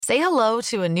Say hello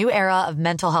to a new era of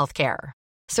mental health care.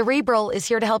 Cerebral is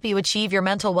here to help you achieve your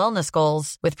mental wellness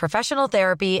goals with professional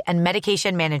therapy and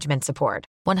medication management support.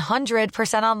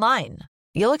 100% online.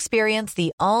 You'll experience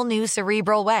the all-new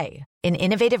Cerebral Way, an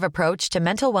innovative approach to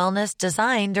mental wellness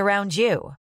designed around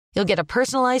you. You'll get a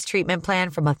personalized treatment plan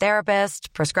from a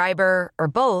therapist, prescriber, or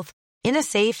both in a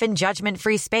safe and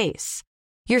judgment-free space.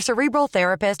 Your Cerebral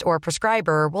therapist or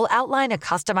prescriber will outline a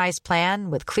customized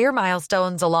plan with clear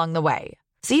milestones along the way,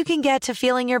 so you can get to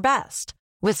feeling your best.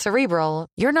 With Cerebral,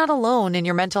 you're not alone in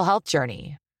your mental health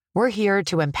journey. We're here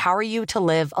to empower you to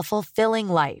live a fulfilling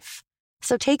life.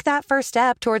 So take that first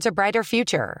step towards a brighter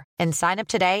future and sign up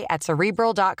today at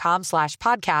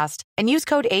Cerebral.com/podcast and use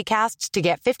code ACAST to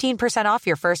get 15% off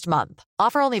your first month.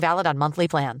 Offer only valid on monthly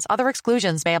plans. Other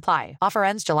exclusions may apply. Offer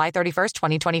ends July 31st,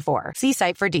 2024. See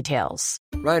site for details.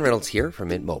 Ryan Reynolds here from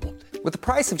Mint Mobile. With the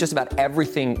price of just about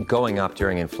everything going up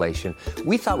during inflation,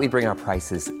 we thought we'd bring our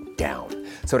prices down.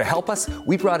 So to help us,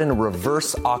 we brought in a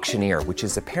reverse auctioneer, which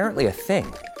is apparently a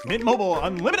thing. Mint Mobile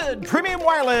Unlimited Premium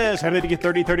Wireless. How to get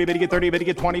 30, 30, bit to get 30, bit to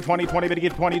get 20, 20, 20, bit to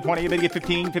get 20, 20, bit to get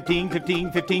 15, 15,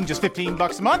 15, 15, just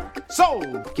 $15 a month?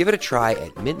 Sold! Give it a try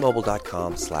at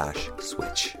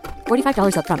mintmobile.com/switch.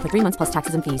 $45 up front for 3 months plus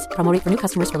taxes and fees. Promo rate for new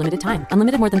customers for limited time.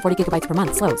 Unlimited more than 40 gigabytes per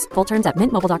month. Slows full terms at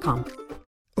mintmobile.com.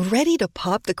 Ready to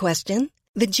pop the question?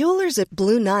 The jewelers at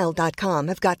BlueNile.com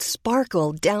have got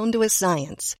sparkle down to a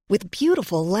science with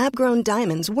beautiful lab-grown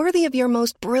diamonds worthy of your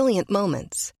most brilliant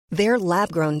moments. Their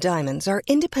lab-grown diamonds are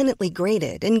independently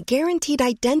graded and guaranteed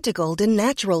identical to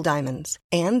natural diamonds,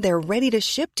 and they're ready to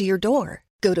ship to your door.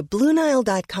 Go to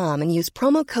BlueNile.com and use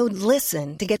promo code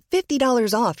LISTEN to get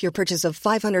 $50 off your purchase of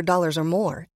 $500 or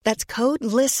more. That's code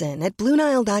LISTEN at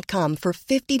BlueNile.com for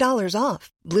 $50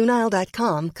 off.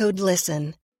 BlueNile.com, code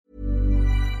LISTEN.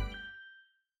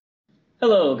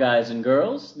 Hello, guys and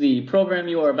girls. The program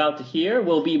you are about to hear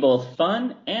will be both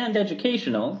fun and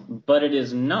educational, but it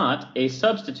is not a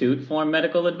substitute for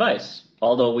medical advice.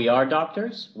 Although we are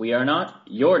doctors, we are not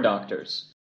your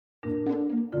doctors.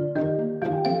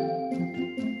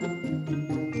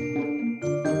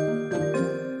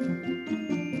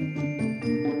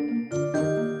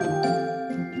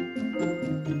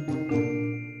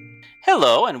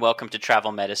 Hello, and welcome to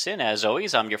Travel Medicine. As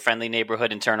always, I'm your friendly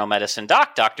neighborhood internal medicine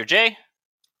doc, Dr. J.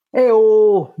 Hey,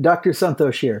 Dr.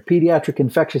 Santosh here, pediatric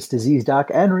infectious disease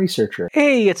doc and researcher.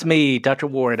 Hey, it's me, Dr.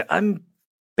 Ward. I'm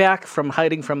back from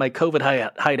hiding from my COVID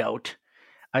hideout.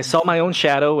 I saw my own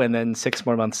shadow and then 6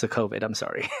 more months of COVID. I'm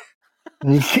sorry.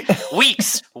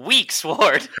 Weeks,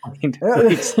 Ward.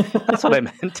 Weeks. That's what I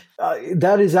meant.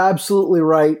 That is absolutely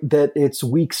right that it's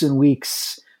weeks and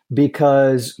weeks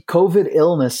because COVID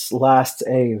illness lasts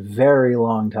a very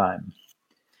long time.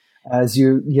 As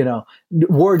you know,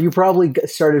 Ward, you probably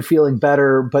started feeling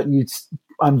better, but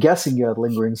I'm guessing you had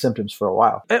lingering symptoms for a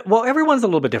while. Well, everyone's a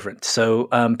little bit different. So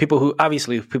people who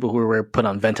were put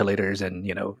on ventilators and,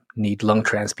 need lung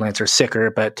transplants are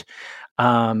sicker. But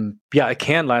it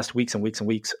can last weeks and weeks and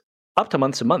weeks, up to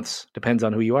months and months. Depends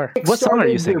on who you are. What song are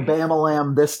you singing? Your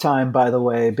Bam-a-lam this time, by the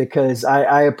way, because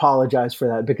I apologize for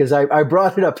that because I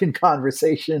brought it up in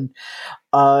conversation.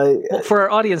 Well, for our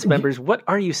audience members, what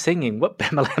are you singing? What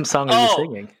Bam-a-lam song are you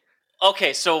singing?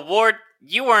 Okay, so Ward,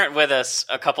 you weren't with us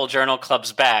a couple journal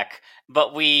clubs back,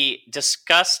 but we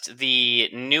discussed the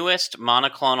newest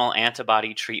monoclonal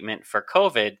antibody treatment for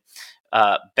COVID,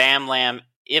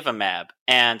 Bamlanivimab,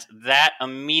 and that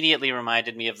immediately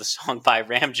reminded me of the song by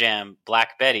Ram Jam,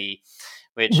 Black Betty,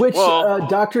 which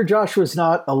Dr. Josh was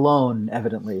not alone,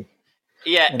 evidently.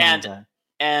 Yeah,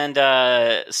 and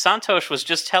Santosh was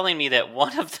just telling me that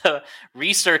one of the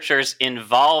researchers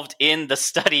involved in the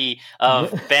study of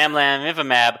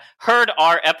Bamlanivimab heard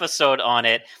our episode on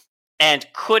it and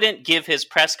couldn't give his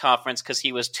press conference because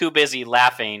he was too busy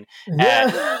laughing at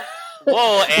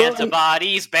whoa,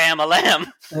 antibodies,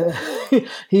 Bam-a-lam.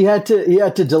 He had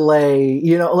to delay,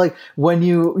 like when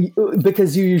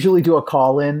because you usually do a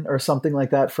call in or something like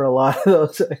that for a lot of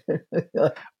those.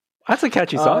 That's a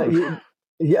catchy song.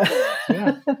 Yeah.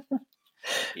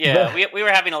 We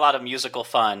were having a lot of musical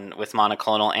fun with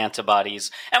monoclonal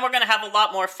antibodies, and we're going to have a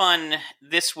lot more fun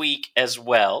this week as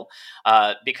well,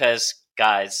 because,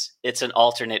 guys, it's an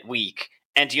alternate week.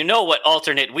 And you know what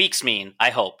alternate weeks mean, I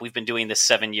hope. We've been doing this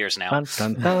 7 years now. Dun,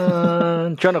 dun,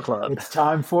 dun. Journal Club. It's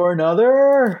time for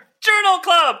another... Journal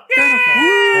Club!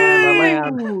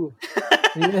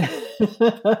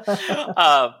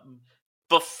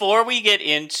 Before we get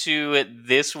into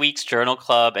this week's Journal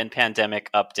Club and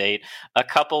pandemic update, a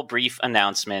couple brief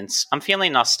announcements. I'm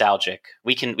feeling nostalgic.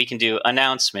 We can do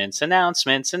announcements. What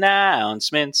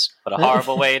a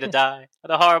horrible way to die.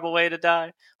 What a horrible way to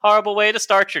die. Horrible way to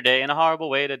start your day and a horrible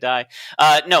way to die.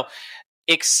 No,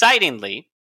 excitingly,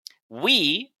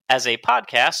 we as a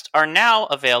podcast are now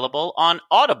available on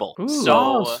Audible. Ooh,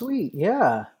 oh, sweet.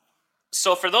 Yeah.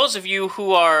 So for those of you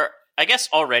who are, I guess,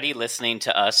 already listening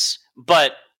to us,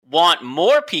 but want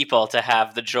more people to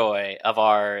have the joy of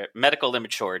our medical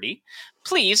immaturity,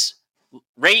 please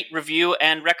rate, review,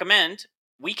 and recommend.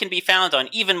 We can be found on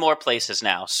even more places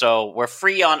now. So we're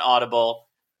free on Audible.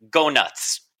 Go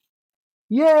nuts.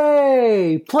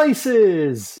 Yay!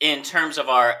 Places! In terms of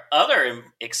our other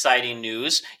exciting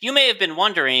news, you may have been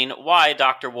wondering why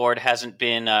Dr. Ward hasn't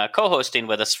been co-hosting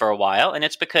with us for a while, and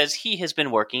it's because he has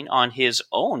been working on his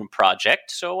own project.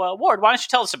 So, Ward, why don't you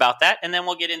tell us about that, and then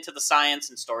we'll get into the science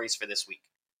and stories for this week.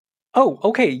 Oh,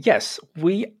 okay. Yes,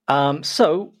 we.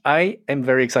 So I am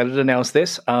very excited to announce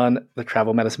this on the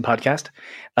Travel Medicine Podcast.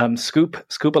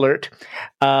 Scoop alert!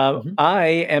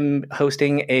 I am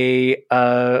hosting a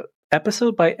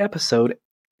episode by episode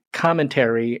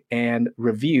commentary and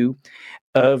review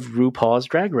of RuPaul's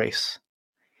Drag Race.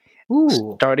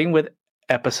 Ooh. Starting with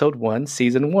episode 1,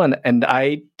 season 1. And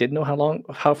I didn't know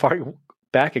how far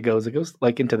back it goes. It goes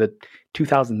like into the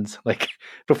 2000s, like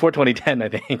before 2010, I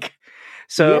think.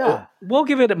 So we'll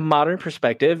give it a modern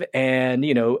perspective, and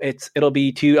it'll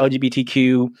be two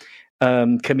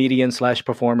LGBTQ comedians /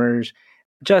 performers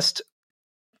just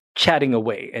chatting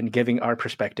away and giving our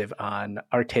perspective on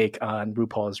our take on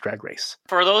RuPaul's Drag Race.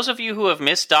 For those of you who have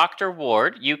missed Dr.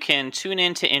 Ward, you can tune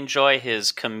in to enjoy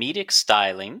his comedic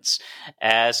stylings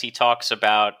as he talks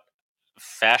about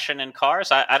fashion and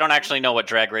cars. I don't actually know what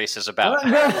Drag Race is about.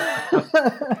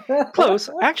 Close.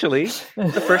 Actually,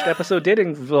 the first episode did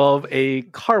involve a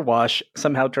car wash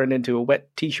somehow turned into a wet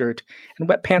t-shirt and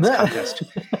wet pants contest.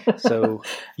 So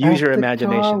use your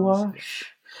imagination.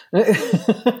 Working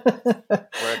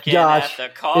at the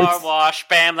car wash,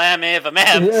 bam, lam, if a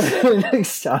man.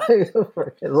 Next time,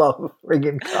 I love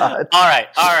friggin' God. All right.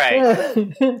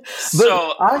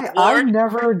 So I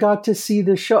never got to see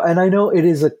the show, and I know it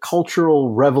is a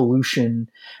cultural revolution,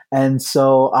 and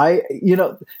so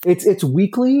it's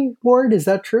weekly. Ward, is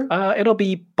that true? It'll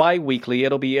be bi-weekly.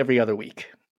 It'll be every other week.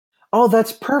 Oh,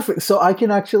 that's perfect. So I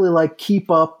can actually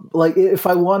keep up. Like if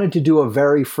I wanted to do a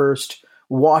very first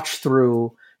watch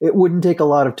through, it wouldn't take a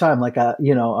lot of time,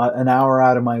 an hour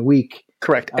out of my week.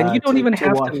 Correct. And you don't even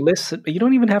have to listen. You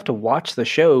don't even have to watch the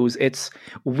shows.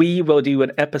 We will do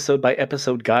an episode by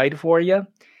episode guide for you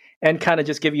and kind of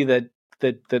just give you the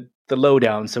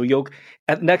lowdown. So you'll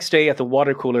next day at the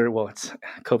water cooler. Well, it's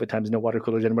COVID times, no water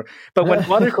coolers anymore. But when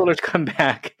water coolers come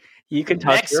back, you can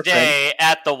talk to your friend. Next day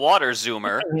at the Water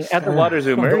Zoomer. At the Water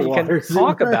Zoomer, you can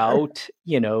talk about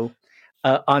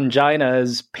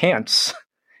Angina's pants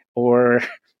or.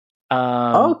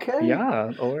 Okay.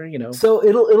 Yeah, or So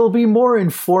it'll be more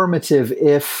informative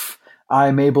if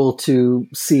I'm able to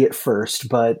see it first,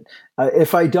 but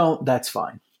if I don't, that's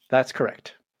fine. That's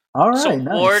correct. All right. So,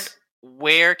 nice. Ward,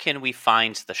 where can we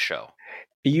find the show?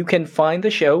 You can find the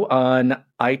show on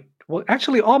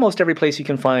actually almost every place you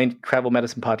can find Travel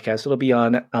Medicine Podcast. It'll be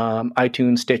on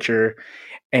iTunes, Stitcher,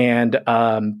 and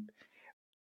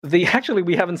we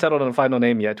haven't settled on a final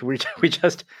name yet.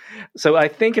 So I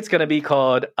think it's going to be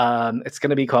called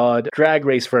Drag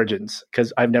Race Virgins,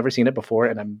 because I've never seen it before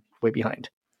and I'm way behind.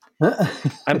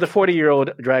 I'm the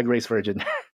 40-year-old Drag Race virgin.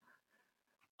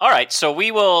 All right, so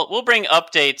we'll bring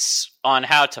updates on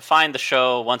how to find the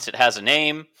show once it has a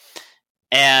name.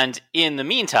 And in the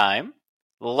meantime,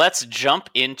 let's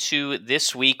jump into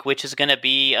this week, which is going to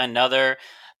be another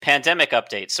pandemic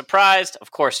update. Surprised? Of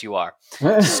course you are.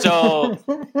 So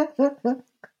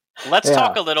let's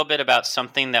talk a little bit about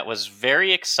something that was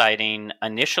very exciting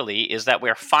initially, is that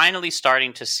we're finally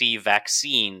starting to see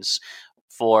vaccines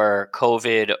for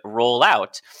COVID roll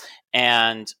out.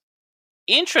 And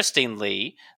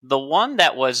interestingly, the one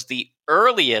that was the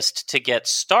earliest to get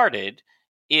started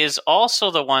is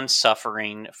also the one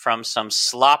suffering from some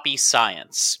sloppy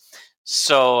science.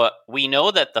 So we know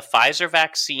that the Pfizer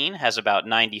vaccine has about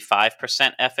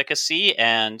 95% efficacy,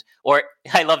 or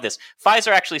I love this.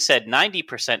 Pfizer actually said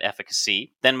 90%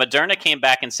 efficacy. Then Moderna came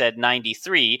back and said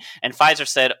 93, and Pfizer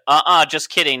said, just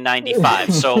kidding,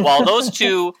 95. So while those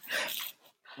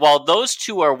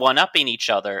two are one-upping each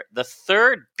other, the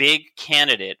third big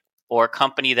candidate or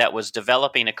company that was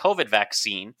developing a COVID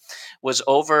vaccine was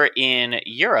over in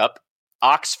Europe,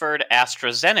 Oxford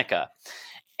AstraZeneca.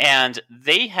 And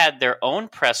they had their own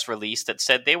press release that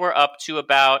said they were up to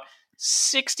about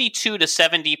 62 to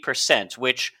 70%,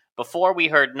 which before we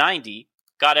heard 90,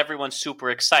 got everyone super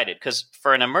excited because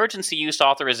for an emergency use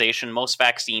authorization, most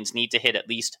vaccines need to hit at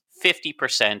least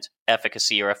 50%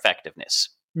 efficacy or effectiveness.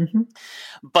 Mm-hmm.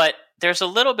 But there's a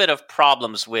little bit of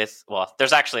problems with, well,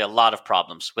 there's actually a lot of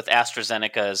problems with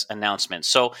AstraZeneca's announcement.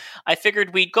 So I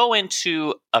figured we'd go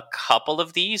into a couple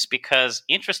of these because,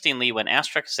 interestingly, when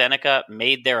AstraZeneca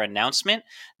made their announcement,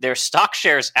 their stock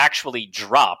shares actually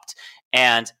dropped.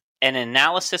 And an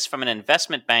analysis from an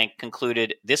investment bank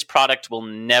concluded this product will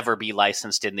never be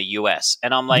licensed in the US.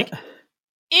 And I'm like,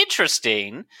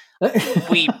 interesting.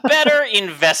 We better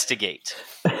investigate.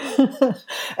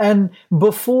 And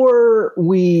before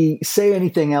we say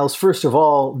anything else, first of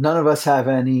all, none of us have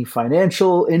any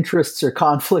financial interests or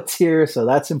conflicts here, so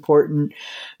that's important.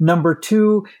 Number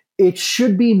two, it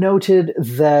should be noted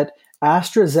that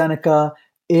AstraZeneca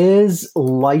is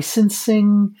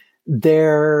licensing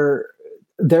their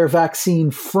vaccine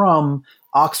from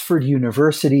Oxford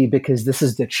University because this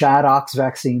is the ChAdOx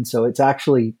vaccine, so it's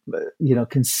actually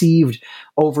conceived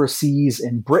overseas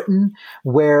in Britain,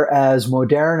 whereas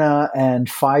Moderna and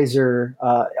Pfizer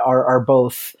are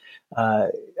both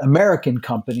American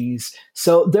companies.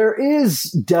 So there is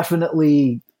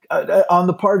definitely on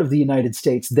the part of the United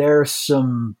States, there's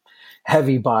some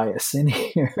heavy bias in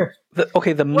here.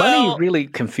 The money really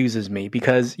confuses me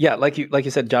because, like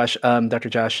you said, Josh, Dr.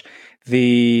 Josh,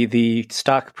 the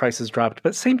stock prices dropped,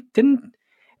 but didn't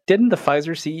the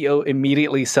Pfizer CEO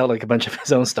immediately sell like a bunch of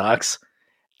his own stocks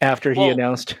after he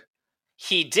announced?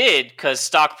 He did because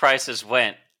stock prices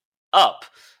went up,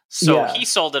 so he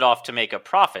sold it off to make a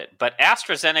profit. But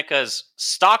AstraZeneca's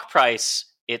stock price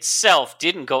itself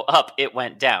didn't go up; it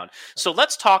went down. So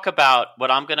let's talk about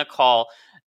what I'm going to call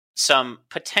some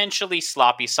potentially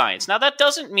sloppy science. Now, that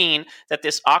doesn't mean that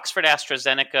this Oxford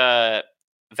AstraZeneca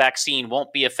vaccine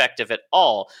won't be effective at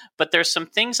all, but there's some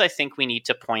things I think we need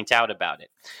to point out about it.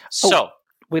 So,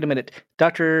 wait a minute.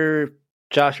 Dr.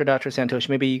 Josh or Dr. Santosh,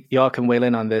 maybe y'all can weigh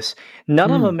in on this.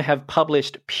 None of them have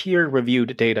published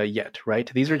peer-reviewed data yet,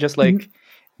 right? These are just like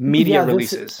media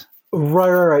releases.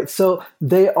 Right. So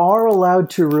they are allowed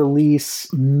to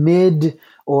release mid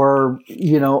or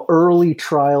early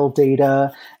trial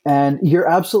data, and you're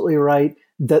absolutely right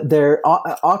that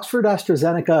Oxford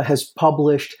AstraZeneca has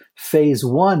published phase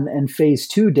 1 and phase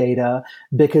 2 data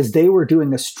because they were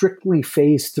doing a strictly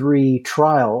phase 3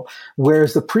 trial,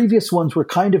 whereas the previous ones were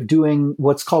kind of doing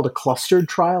what's called a clustered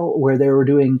trial, where they were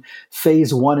doing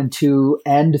phase 1 and 2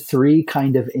 and 3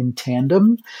 kind of in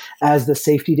tandem as the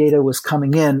safety data was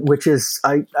coming in, which is,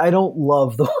 I don't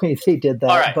love the way they did that.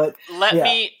 All right, but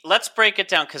let's break it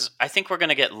down because I think we're going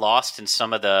to get lost in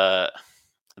some of the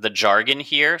jargon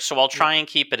here, so I'll try and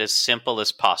keep it as simple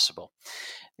as possible.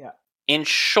 Yeah. In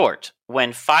short,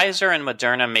 when Pfizer and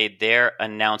Moderna made their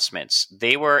announcements,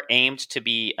 they were aimed to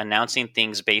be announcing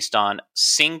things based on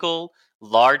single,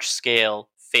 large-scale,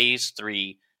 phase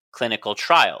 3 clinical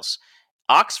trials.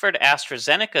 Oxford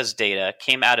AstraZeneca's data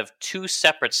came out of 2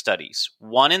 separate studies,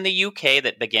 one in the UK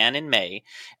that began in May,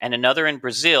 and another in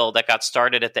Brazil that got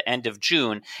started at the end of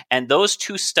June, and those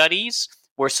 2 studies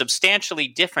were substantially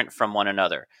different from one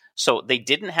another. So they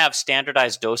didn't have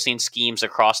standardized dosing schemes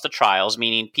across the trials,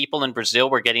 meaning people in Brazil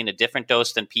were getting a different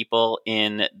dose than people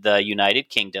in the United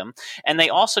Kingdom. And they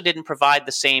also didn't provide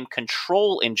the same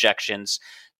control injections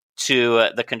to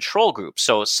the control group.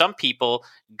 So some people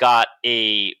got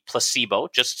a placebo,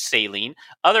 just saline.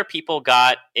 Other people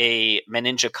got a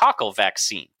meningococcal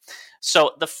vaccine.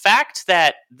 So the fact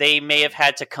that they may have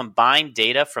had to combine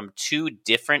data from 2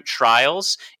 different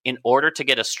trials in order to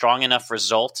get a strong enough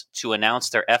result to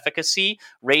announce their efficacy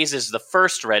raises the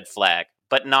first red flag,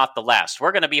 but not the last.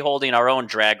 We're going to be holding our own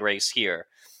drag race here,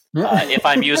 if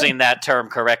I'm using that term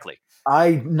correctly.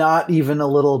 Not even a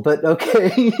little, but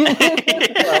okay.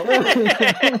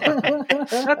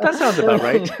 that sounds about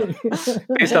right,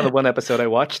 based on the one episode I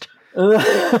watched.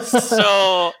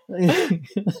 So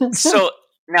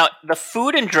now, the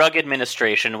Food and Drug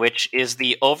Administration, which is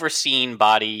the overseeing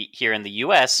body here in the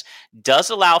U.S., does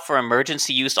allow for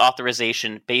emergency use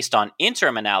authorization based on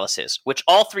interim analysis, which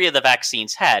all 3 of the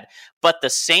vaccines had. But the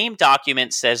same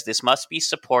document says this must be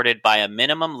supported by a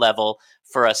minimum level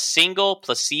for a single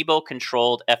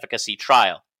placebo-controlled efficacy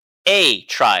trial. A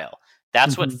trial.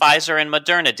 That's what Pfizer and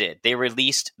Moderna did. They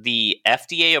released the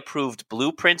FDA-approved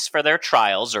blueprints for their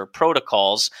trials or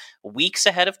protocols weeks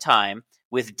ahead of time,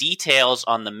 with details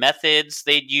on the methods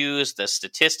they'd use, the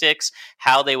statistics,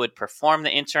 how they would perform the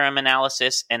interim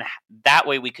analysis, and that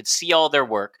way we could see all their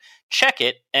work, check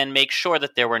it, and make sure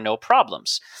that there were no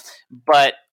problems.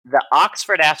 But the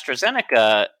Oxford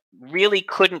AstraZeneca really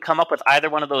couldn't come up with either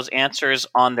one of those answers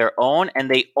on their own, and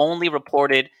they only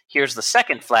reported, here's the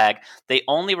second flag, they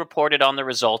only reported on the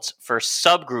results for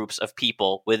subgroups of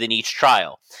people within each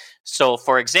trial. So,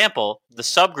 for example, the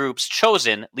subgroups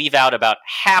chosen leave out about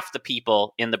half the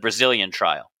people in the Brazilian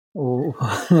trial. Oh,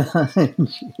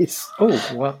 jeez.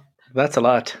 Oh, well, that's a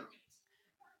lot.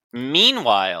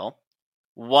 Meanwhile,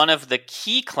 one of the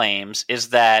key claims is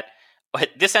that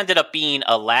this ended up being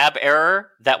a lab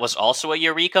error that was also a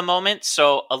eureka moment.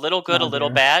 So a little good, a little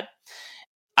bad.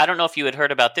 I don't know if you had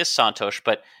heard about this, Santosh,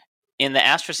 but in the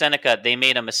AstraZeneca, they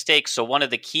made a mistake. So one of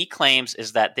the key claims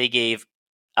is that they gave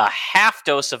a half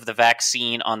dose of the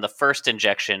vaccine on the first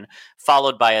injection,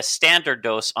 followed by a standard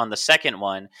dose on the second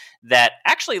one, that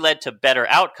actually led to better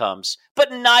outcomes.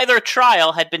 But neither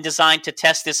trial had been designed to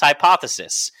test this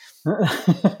hypothesis.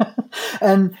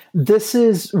 And this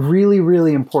is really,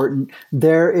 really important.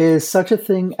 There is such a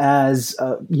thing as,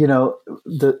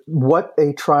 what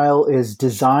a trial is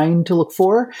designed to look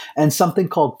for, and something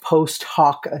called post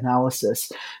hoc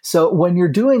analysis. So when you're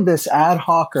doing this ad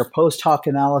hoc or post hoc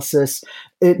analysis,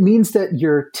 it means that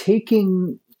you're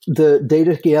taking the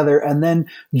data together and then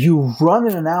you run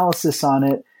an analysis on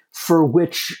it for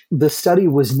which the study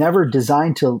was never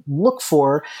designed to look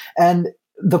for. And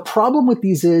the problem with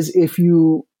these is if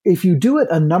you do it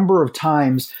a number of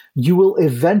times, you will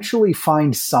eventually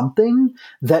find something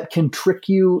that can trick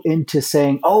you into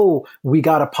saying, oh, we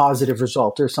got a positive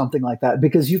result or something like that,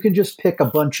 because you can just pick a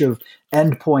bunch of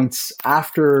endpoints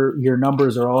after your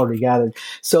numbers are already gathered.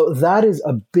 So that is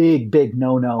a big, big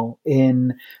no-no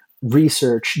in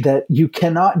research, that you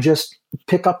cannot just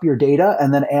pick up your data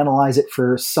and then analyze it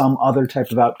for some other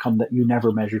type of outcome that you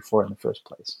never measured for in the first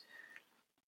place.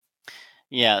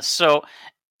 Yeah, so...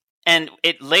 And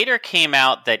it later came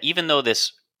out that even though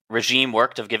this regime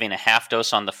worked of giving a half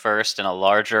dose on the first and a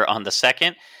larger on the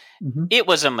second, it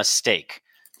was a mistake.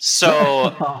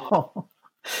 So,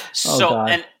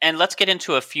 and let's get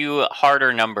into a few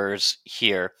harder numbers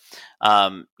here.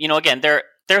 Again,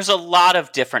 there's a lot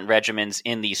of different regimens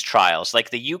in these trials. Like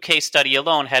the UK study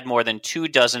alone had more than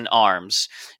 24 arms,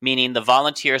 meaning the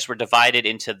volunteers were divided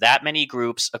into that many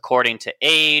groups according to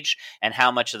age and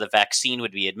how much of the vaccine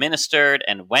would be administered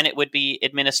and when it would be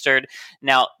administered.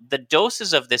 Now, the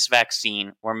doses of this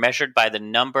vaccine were measured by the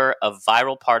number of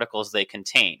viral particles they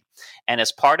contain. And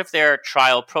as part of their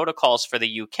trial protocols for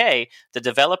the UK, the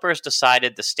developers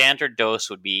decided the standard dose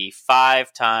would be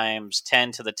 5 times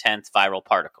 10 to the 10th viral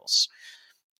particles.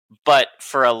 But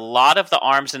for a lot of the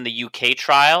arms in the UK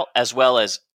trial, as well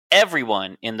as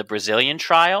everyone in the Brazilian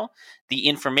trial, the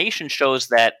information shows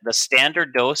that the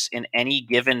standard dose in any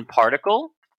given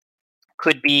particle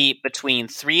could be between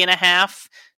 3.5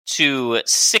 to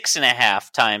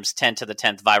 6.5 times 10 to the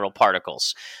 10th viral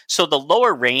particles. So the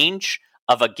lower range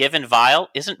of a given vial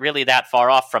isn't really that far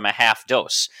off from a half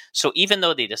dose. So even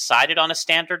though they decided on a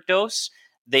standard dose,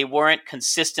 they weren't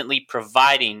consistently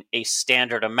providing a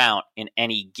standard amount in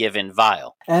any given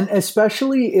vial. And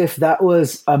especially if that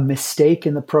was a mistake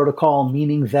in the protocol,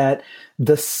 meaning that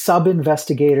the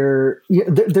sub-investigator,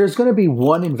 there's going to be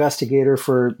one investigator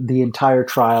for the entire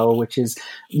trial, which is,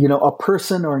 a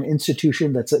person or an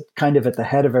institution that's kind of at the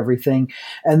head of everything.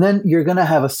 And then you're going to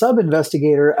have a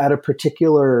sub-investigator at a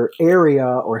particular area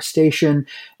or station,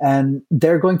 and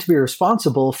they're going to be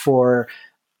responsible for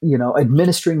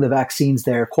administering the vaccines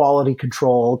there, quality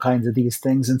control, kinds of these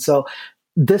things. And so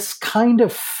this kind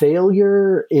of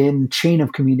failure in chain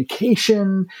of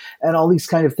communication and all these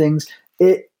kind of things,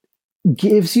 it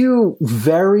gives you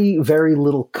very, very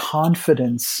little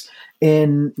confidence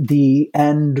in the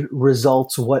end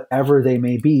results, whatever they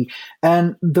may be.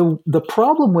 And the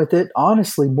problem with it,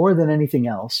 honestly, more than anything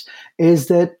else, is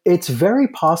that it's very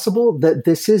possible that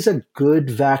this is a good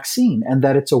vaccine and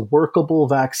that it's a workable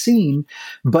vaccine,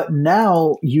 but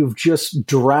now you've just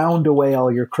drowned away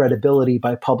all your credibility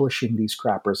by publishing these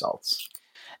crap results.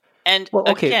 And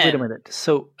wait a minute.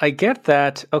 So I get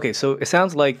that. Okay, so it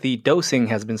sounds like the dosing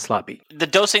has been sloppy. The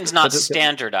dosing's not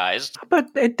standardized. But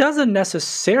it doesn't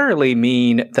necessarily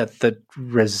mean that the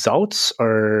results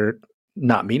are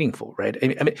not meaningful, right? I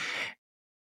mean,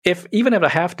 if even at a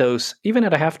half dose,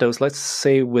 let's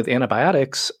say with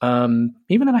antibiotics,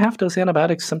 even at a half dose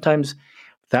antibiotics, sometimes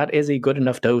that is a good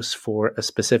enough dose for a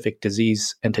specific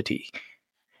disease entity.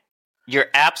 You're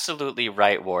absolutely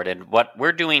right, Ward. And what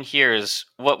we're doing here is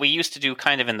what we used to do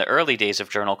kind of in the early days of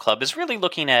Journal Club, is really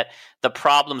looking at the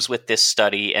problems with this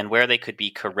study and where they could be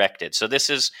corrected. So this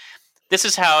is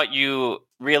how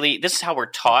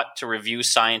we're taught to review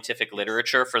scientific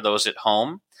literature for those at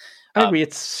home. I agree.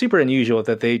 It's super unusual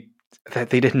that they that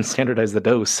they didn't standardize the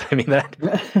dose. I mean,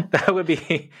 that would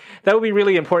be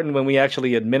really important when we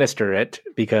actually administer it,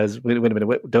 because wait a minute,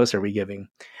 what dose are we giving?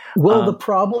 Well, the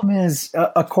problem is,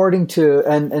 according to,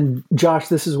 and Josh,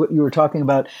 this is what you were talking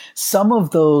about, some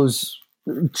of those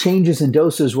changes in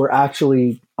doses were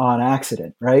actually on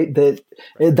accident, right?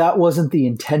 That wasn't the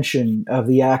intention of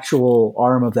the actual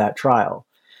arm of that trial.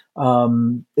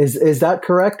 Is that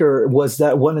correct, or was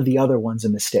that one of the other ones a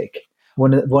mistake?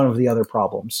 One of the other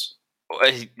problems?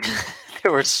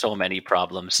 There were so many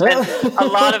problems, and a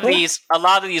lot of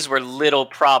these were little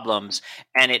problems,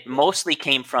 and it mostly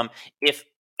came from, if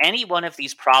any one of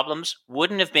these problems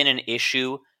wouldn't have been an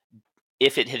issue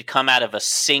if it had come out of a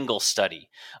single study.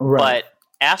 Right.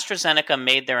 But AstraZeneca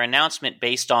made their announcement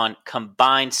based on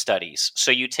combined studies.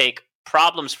 So you take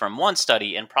problems from one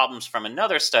study and problems from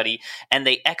another study, and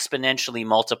they exponentially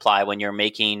multiply when you're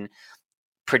making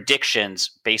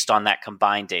predictions based on that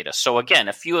combined data. So again,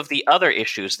 a few of the other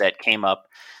issues that came up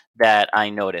that I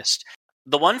noticed.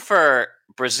 The one for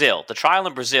Brazil, the trial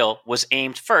in Brazil, was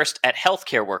aimed first at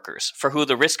healthcare workers, for who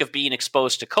the risk of being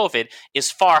exposed to COVID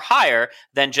is far higher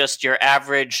than just your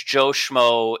average Joe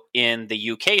Schmo in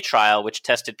the UK trial, which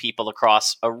tested people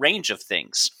across a range of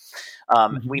things.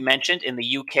 We mentioned in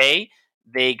the UK,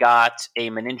 they got a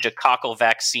meningococcal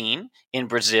vaccine. In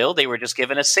Brazil, they were just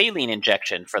given a saline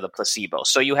injection for the placebo.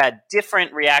 So you had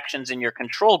different reactions in your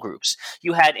control groups.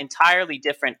 You had entirely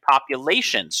different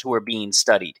populations who were being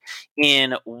studied.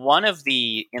 In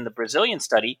the Brazilian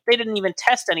study, they didn't even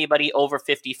test anybody over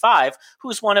 55,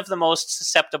 who's one of the most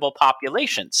susceptible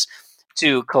populations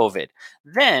to COVID.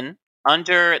 Then,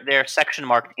 under their section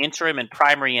marked interim and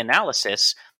primary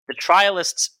analysis, the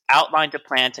trialists outlined a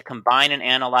plan to combine and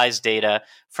analyze data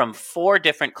from 4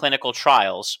 different clinical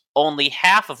trials, only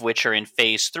half of which are in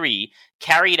phase 3,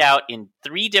 carried out in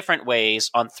 3 different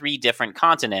ways on 3 different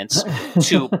continents,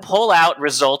 to pull out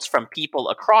results from people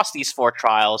across these 4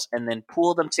 trials and then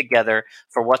pool them together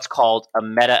for what's called a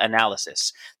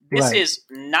meta-analysis. This is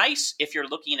nice if you're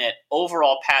looking at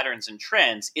overall patterns and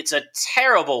trends. It's a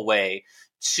terrible way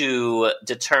to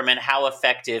determine how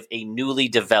effective a newly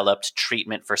developed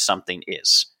treatment for something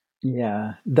is.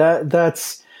 Yeah,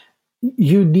 that's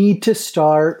you need to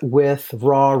start with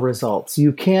raw results.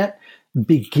 You cannot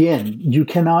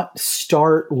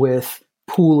start with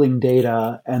pooling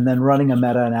data and then running a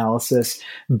meta-analysis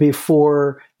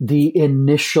before the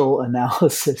initial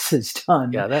analysis is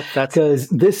done. Yeah, that's because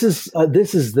this is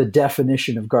the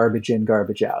definition of garbage in,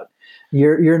 garbage out.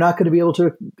 You're not going to be able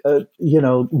to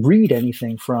read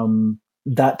anything from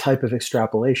that type of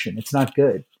extrapolation. It's not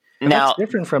good. Now, that's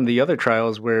different from the other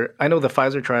trials, where I know the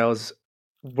Pfizer trials,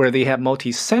 where they have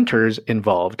multi-centers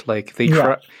involved. Like they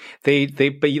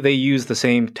use the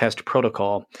same test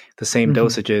protocol, the same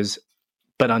dosages,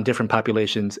 but on different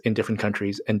populations in different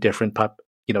countries and different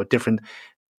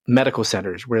medical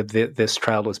centers where this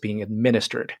trial was being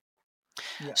administered.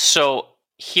 Yeah. So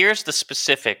here's the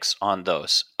specifics on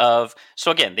those.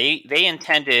 So again, they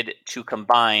intended to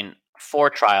combine 4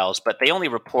 trials, but they only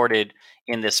reported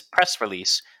in this press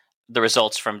release the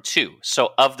results from 2.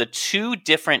 So of the 2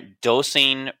 different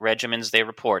dosing regimens they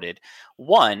reported,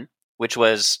 one, which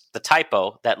was the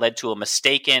typo that led to a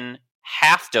mistaken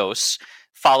half dose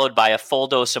followed by a full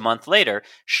dose a month later,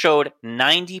 showed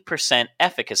 90%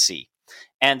 efficacy.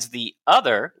 And the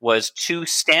other was 2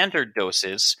 standard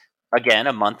doses, again,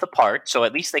 a month apart, so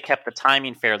at least they kept the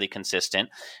timing fairly consistent,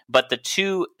 but the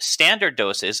 2 standard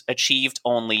doses achieved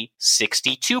only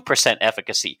 62%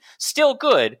 efficacy. Still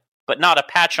good, but not a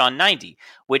patch on 90,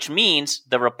 which means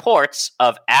the reports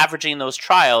of averaging those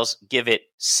trials give it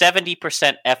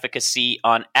 70% efficacy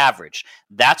on average.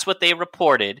 That's what they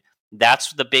reported.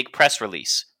 That's the big press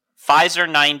release. Pfizer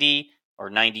 90 or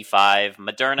 95,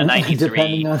 Moderna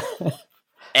 93,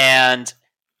 and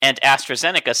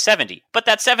AstraZeneca 70. But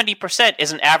that 70%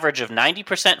 is an average of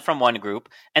 90% from one group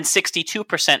and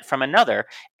 62% from another.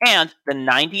 And the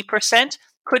 90%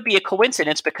 could be a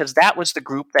coincidence because that was the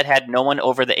group that had no one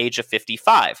over the age of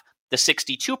 55. The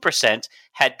 62%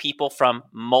 had people from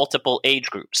multiple age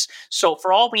groups. So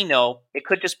for all we know, it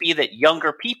could just be that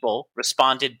younger people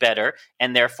responded better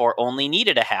and therefore only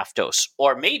needed a half dose.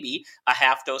 Or maybe a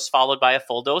half dose followed by a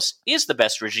full dose is the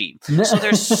best regime. So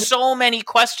there's so many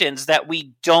questions that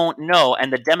we don't know,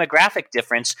 and the demographic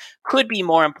difference could be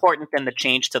more important than the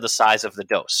change to the size of the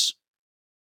dose.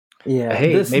 Yeah,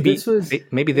 hey,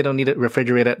 maybe they don't need it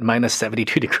refrigerated at minus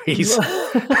 72 degrees.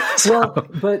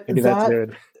 But maybe that's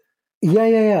good.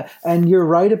 Yeah. And you're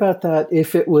right about that.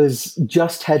 If it was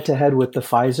just head to head with the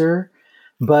Pfizer,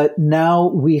 But now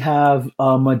we have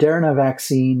a Moderna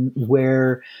vaccine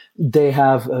where they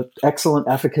have excellent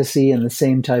efficacy in the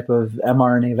same type of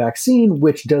mRNA vaccine,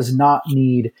 which does not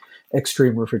need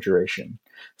extreme refrigeration.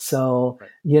 So,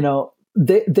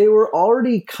 they were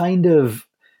already kind of,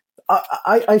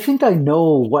 I think I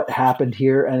know what happened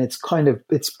here, and it's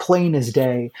plain as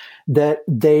day that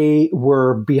they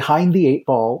were behind the eight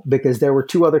ball because there were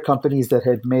two other companies that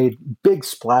had made big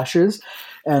splashes,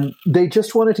 and they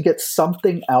just wanted to get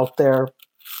something out there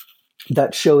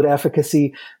that showed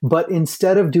efficacy. But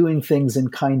instead of doing things in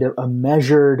kind of a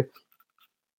measured,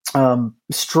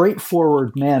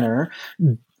 straightforward manner,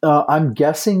 I'm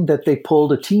guessing that they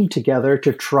pulled a team together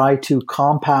to try to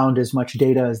compound as much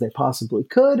data as they possibly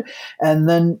could, and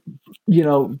then,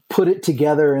 put it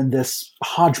together in this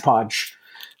hodgepodge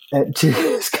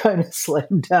to kind of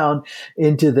slam down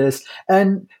into this.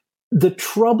 And the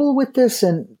trouble with this,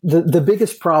 and the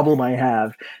biggest problem I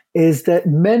have, is that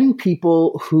many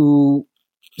people who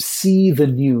see the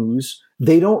news,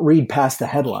 they don't read past the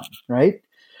headline, right?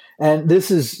 And this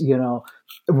is,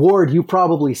 Ward, you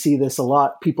probably see this a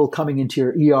lot. People coming into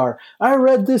your ER. I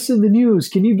read this in the news.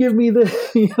 Can you give me the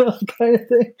kind of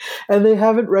thing? And they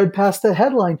haven't read past the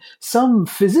headline. Some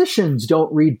physicians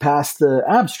don't read past the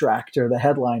abstract or the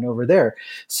headline over there.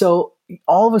 So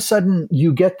all of a sudden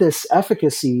you get this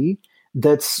efficacy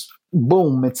that's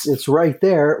boom. It's right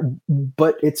there,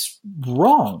 but it's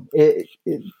wrong.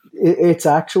 It's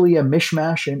actually a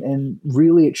mishmash, and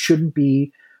really it shouldn't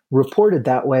be reported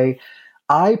that way.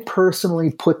 I personally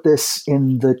put this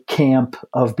in the camp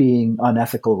of being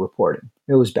unethical reporting.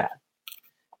 It was bad.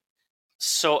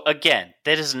 So again,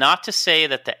 that is not to say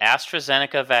that the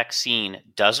AstraZeneca vaccine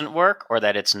doesn't work or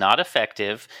that it's not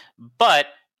effective, but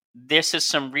this is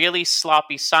some really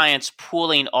sloppy science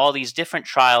pooling all these different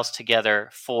trials together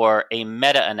for a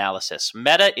meta-analysis.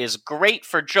 Meta is great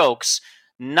for jokes,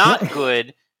 not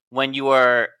good when you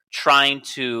are trying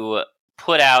to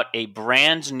put out a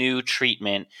brand new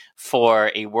treatment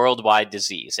for a worldwide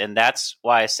disease. And that's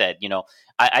why I said,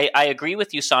 I agree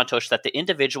with you, Santosh, that the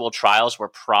individual trials were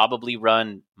probably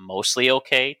run mostly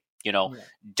okay,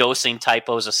 dosing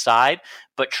typos aside,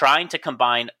 but trying to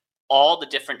combine all the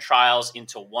different trials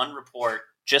into one report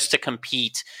just to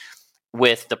compete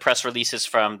with the press releases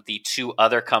from the two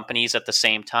other companies at the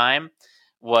same time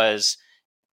was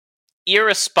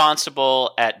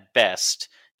irresponsible at best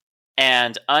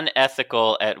and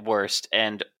unethical at worst,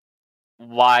 and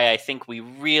why I think we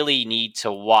really need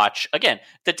to watch, again,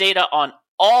 the data on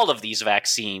all of these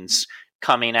vaccines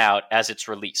coming out as it's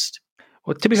released.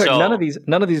 Well, to be fair, none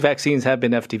of these vaccines have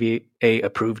been FDA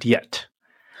approved yet.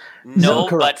 No,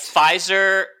 but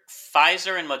Pfizer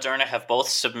and Moderna have both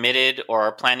submitted or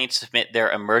are planning to submit their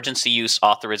emergency use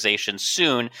authorization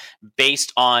soon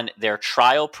based on their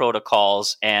trial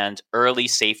protocols and early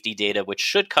safety data, which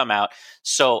should come out.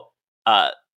 So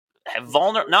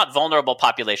not vulnerable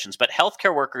populations, but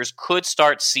healthcare workers could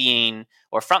start seeing,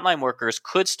 or frontline workers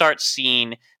could start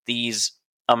seeing these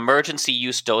emergency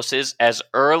use doses as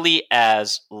early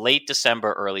as late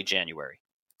December, early January.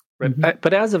 Mm-hmm.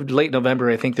 But as of late November,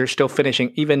 I think they're still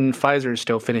finishing, even Pfizer is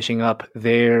still finishing up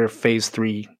their phase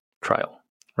 3 trial,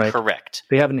 right? Correct.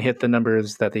 They haven't hit the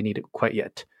numbers that they needed quite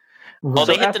yet. Well,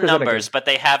 they hit the numbers, but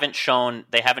they haven't shown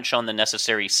the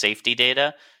necessary safety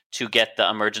data to get the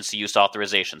emergency use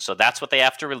authorization. So that's what they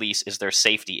have to release, is their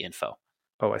safety info.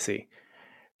 Oh, I see.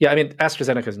 Yeah, I mean,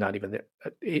 AstraZeneca is not even there,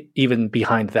 even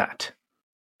behind that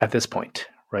at this point,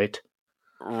 right?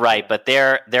 Right, but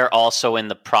they're also in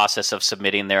the process of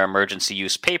submitting their emergency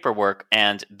use paperwork,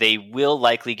 and they will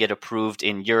likely get approved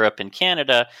in Europe and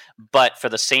Canada, but for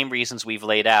the same reasons we've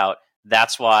laid out,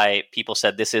 that's why people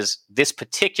said this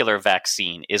particular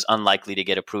vaccine is unlikely to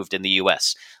get approved in the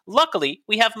US. Luckily,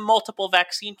 we have multiple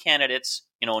vaccine candidates,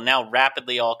 now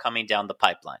rapidly all coming down the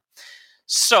pipeline.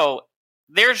 So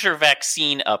there's your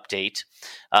vaccine update.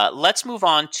 Let's move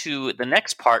on to the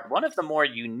next part. One of the more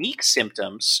unique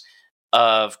symptoms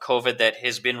of COVID that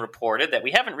has been reported that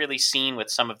we haven't really seen with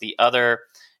some of the other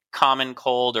common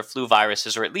cold or flu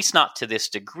viruses, or at least not to this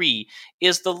degree,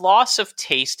 is the loss of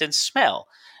taste and smell.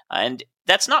 And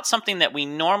that's not something that we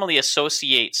normally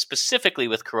associate specifically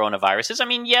with coronaviruses. I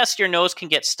mean, yes, your nose can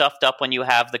get stuffed up when you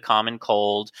have the common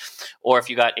cold, or if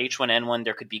you got H1N1,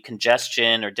 there could be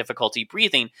congestion or difficulty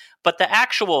breathing. But the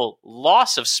actual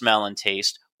loss of smell and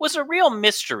taste was a real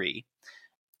mystery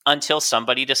until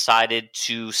somebody decided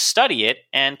to study it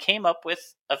and came up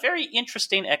with a very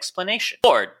interesting explanation.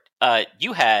 Lord,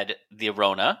 you had the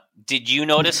Rona. Did you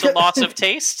notice a loss of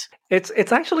taste?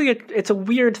 It's actually it's a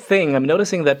weird thing. I'm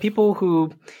noticing that people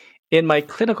who in my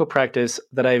clinical practice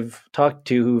that I've talked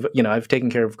to, who've, I've taken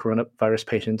care of coronavirus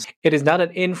patients, it is not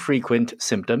an infrequent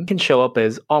symptom. It can show up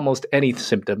as almost any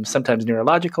symptom, sometimes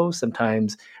neurological,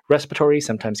 sometimes respiratory,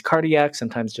 sometimes cardiac,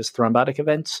 sometimes just thrombotic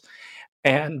events.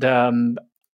 And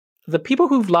the people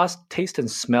who've lost taste and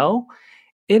smell,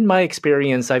 in my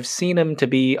experience, I've seen them to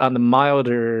be on the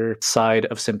milder side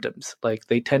of symptoms. Like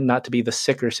they tend not to be the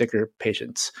sicker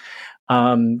patients.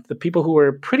 The people who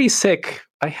are pretty sick,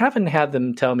 I haven't had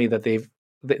them tell me that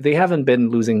they haven't been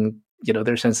losing,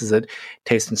 their senses of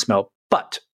taste and smell.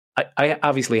 But I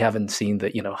obviously haven't seen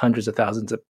that, hundreds of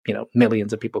thousands of,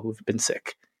 millions of people who've been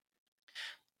sick.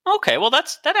 Okay, well,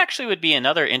 that actually would be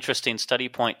another interesting study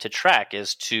point to track.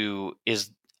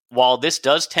 While this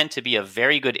does tend to be a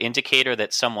very good indicator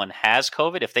that someone has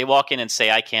COVID, if they walk in and say,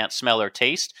 I can't smell or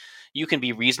taste, you can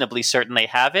be reasonably certain they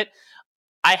have it.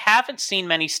 I haven't seen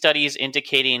many studies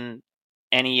indicating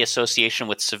any association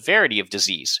with severity of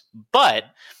disease, but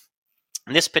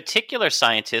this particular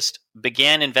scientist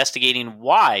began investigating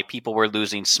why people were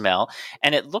losing smell,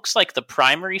 and it looks like the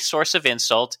primary source of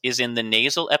insult is in the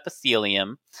nasal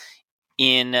epithelium,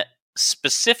 in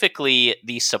specifically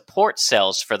the support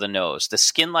cells for the nose, the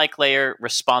skin-like layer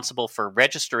responsible for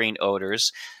registering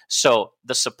odors. So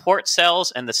the support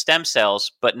cells and the stem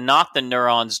cells, but not the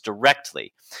neurons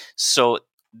directly. So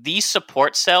these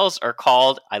support cells are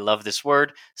called, I love this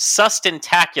word,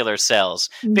 sustentacular cells,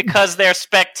 because they're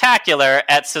spectacular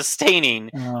at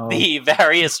sustaining the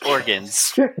various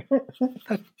organs.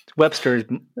 Webster's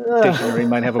dictionary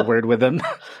might have a word with them.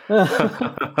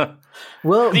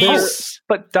 Well,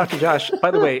 but Dr. Josh, by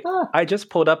the way, I just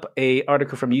pulled up an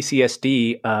article from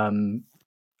UCSD.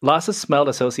 Loss of smell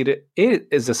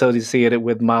is associated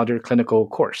with milder clinical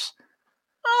course.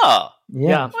 Oh,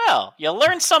 yeah. Well, you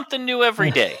learn something new every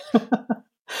day.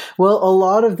 Well, a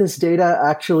lot of this data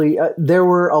actually, there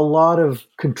were a lot of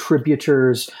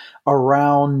contributors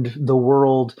around the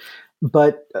world,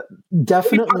 but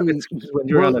definitely when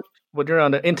you're on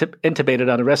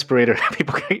intubated on a respirator,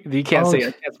 people you can't say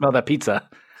I can't smell that pizza.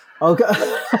 Okay.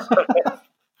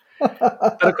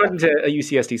 But according to a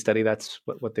UCSD study, that's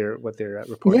what they're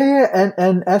reporting. Yeah,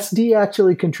 and SD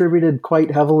actually contributed quite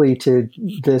heavily to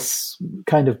this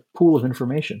kind of pool of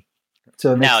information.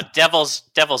 So now, devil's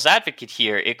advocate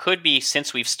here, it could be,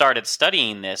 since we've started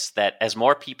studying this, that as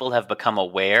more people have become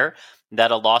aware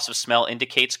that a loss of smell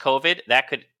indicates COVID, that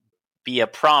could be a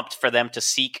prompt for them to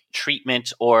seek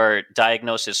treatment or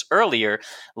diagnosis earlier,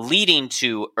 leading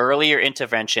to earlier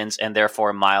interventions and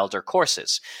therefore milder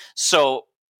courses. So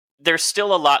there's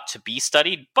still a lot to be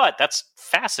studied, but that's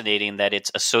fascinating that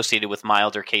it's associated with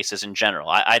milder cases in general.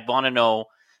 I'd want to know,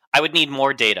 I would need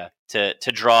more data to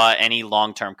draw any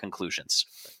long-term conclusions.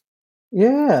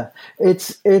 Yeah,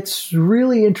 it's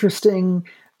really interesting.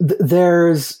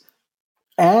 There's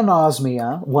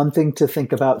anosmia, one thing to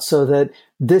think about, so that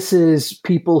this is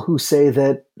people who say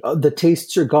that the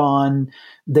tastes are gone,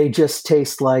 they just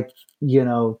taste like,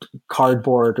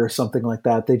 cardboard or something like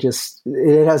that.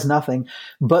 It has nothing.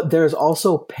 But there's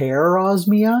also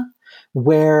parosmia,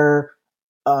 where,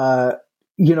 for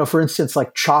instance,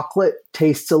 like chocolate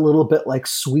tastes a little bit like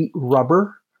sweet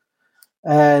rubber.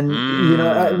 And,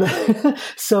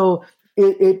 so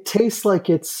it tastes like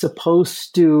it's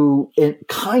supposed to,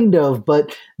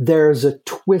 but there's a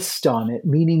twist on it,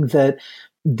 meaning that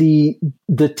the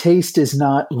taste is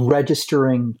not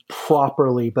registering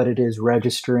properly, but it is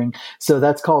registering. So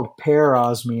that's called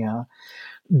parosmia.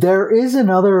 There is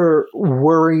another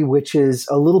worry, which is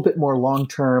a little bit more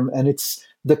long-term, and it's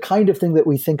the kind of thing that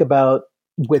we think about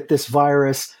with this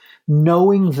virus,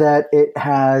 knowing that it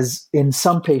has, in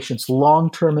some patients,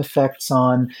 long-term effects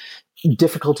on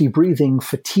difficulty breathing,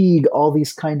 fatigue, all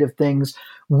these kind of things.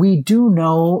 We do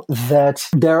know that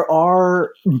there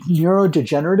are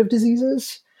neurodegenerative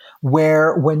diseases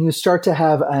where when you start to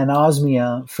have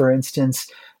anosmia, for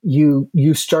instance, you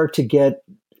start to get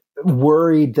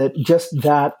worried that just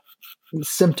that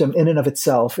symptom in and of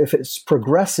itself, if it's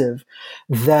progressive,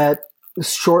 that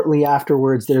shortly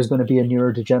afterwards there's going to be a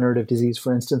neurodegenerative disease,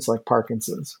 for instance, like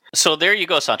Parkinson's. So there you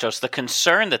go, Santos. The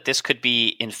concern that this could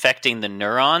be infecting the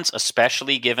neurons,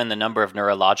 especially given the number of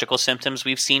neurological symptoms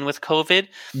we've seen with COVID,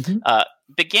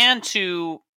 began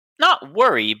to not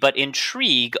worry, but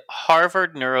intrigue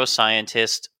Harvard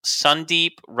neuroscientist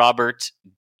Sandeep Robert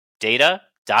Datta.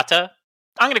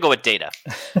 I'm going to go with Data.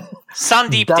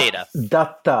 Sandeep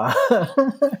Datta.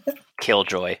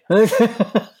 Killjoy.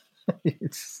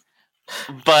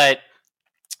 But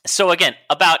So again,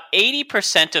 about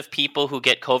 80% of people who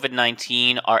get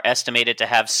COVID-19 are estimated to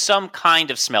have some kind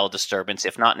of smell disturbance,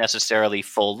 if not necessarily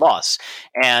full loss.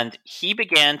 And he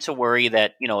began to worry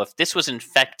that, if this was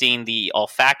infecting the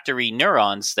olfactory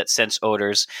neurons that sense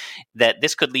odors, that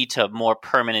this could lead to more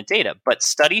permanent data. But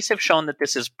studies have shown that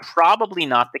this is probably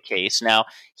not the case. Now,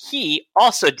 he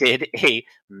also did a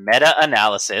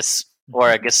meta-analysis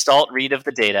or a Gestalt read of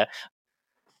the data.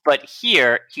 But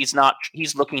here, he's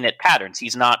looking at patterns.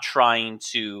 He's not trying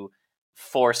to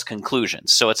force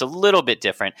conclusions. So it's a little bit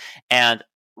different. And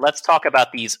let's talk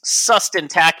about these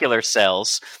sustentacular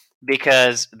cells,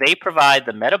 because they provide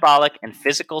the metabolic and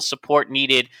physical support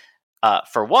needed,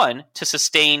 for one, to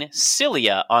sustain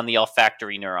cilia on the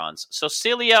olfactory neurons. So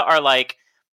cilia are like,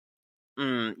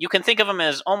 you can think of them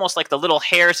as almost like the little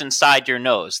hairs inside your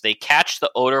nose. They catch the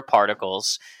odor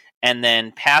particles and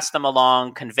then pass them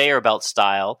along conveyor belt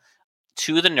style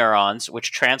to the neurons,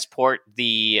 which transport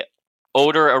the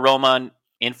odor, aroma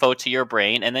info to your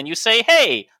brain. And then you say,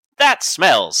 hey, that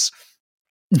smells.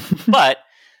 But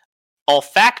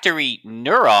olfactory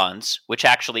neurons, which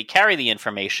actually carry the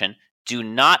information, do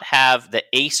not have the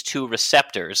ACE2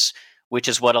 receptors, which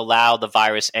is what allow the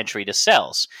virus entry to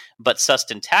cells. But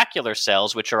sustentacular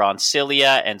cells, which are on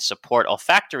cilia and support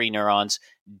olfactory neurons,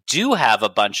 do have a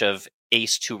bunch of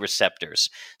ACE2 receptors.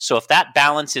 So if that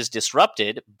balance is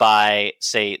disrupted by,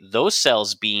 say, those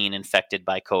cells being infected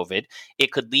by COVID,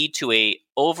 it could lead to a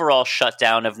overall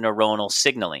shutdown of neuronal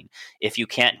signaling. If you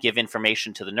can't give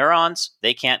information to the neurons,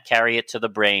 they can't carry it to the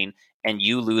brain, and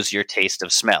you lose your taste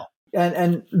of smell.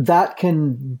 And that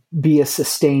can be a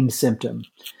sustained symptom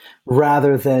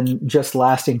rather than just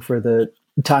lasting for the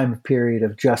time period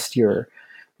of just your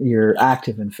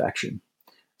active infection.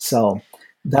 So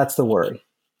that's the worry.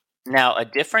 Now, a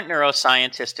different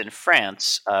neuroscientist in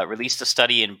France released a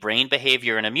study in brain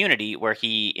behavior and immunity where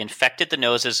he infected the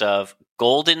noses of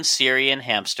golden Syrian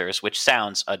hamsters, which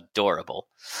sounds adorable,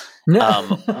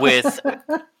 with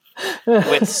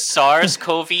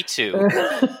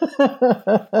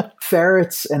SARS-CoV-2.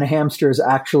 Ferrets and hamsters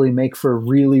actually make for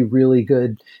really, really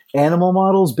good animal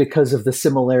models because of the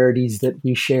similarities that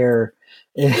we share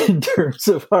in terms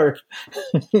of our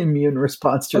immune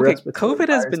response to respiratory COVID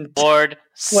virus. has been Lord,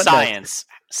 science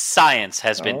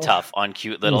has been tough on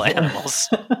cute little animals.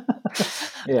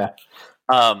 Yeah.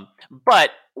 But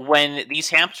when these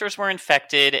hamsters were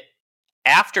infected,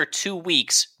 after 2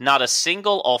 weeks, not a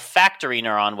single olfactory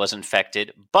neuron was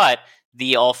infected, but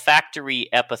the olfactory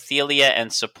epithelia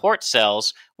and support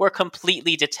cells were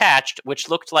completely detached, which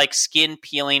looked like skin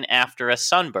peeling after a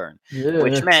sunburn,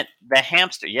 which meant the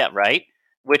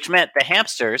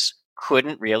hamsters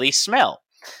couldn't really smell.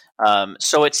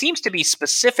 So it seems to be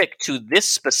specific to this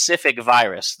specific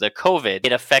virus, the COVID.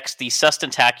 It affects the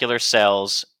sustentacular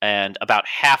cells, and about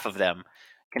half of them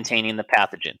containing the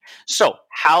pathogen. So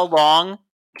how long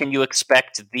can you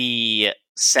expect the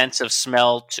sense of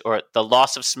smell or the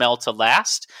loss of smell to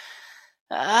last?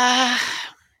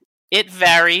 It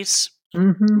varies,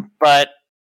 but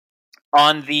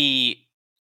on the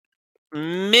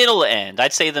middle end,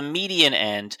 I'd say the median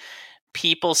end,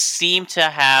 people seem to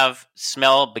have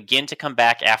smell begin to come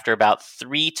back after about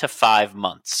 3 to 5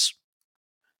 months.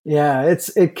 Yeah,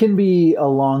 it can be a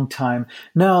long time.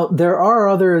 Now, there are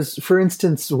others. For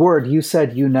instance, Ward, you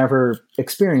said you never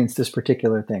experienced this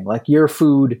particular thing. Like your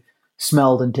food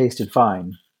smelled and tasted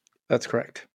fine. That's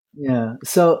correct. Yeah.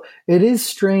 So it is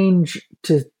strange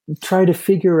to try to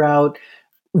figure out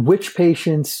which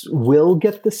patients will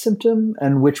get the symptom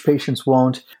and which patients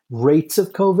won't. Rates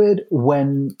of COVID,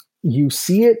 when you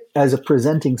see it as a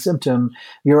presenting symptom,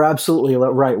 you're absolutely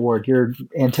right, Ward. Your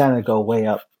antenna go way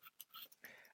up.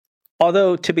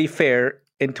 Although, to be fair,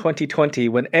 in 2020,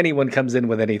 when anyone comes in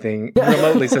with anything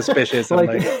remotely suspicious, I'm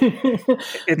like,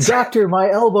 it's Doctor, my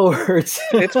elbow hurts.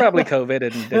 It's probably COVID,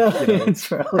 and it's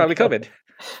probably COVID.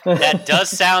 That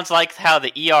does sound like how the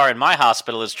ER in my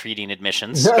hospital is treating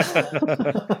admissions.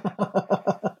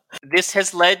 This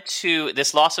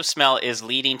loss of smell is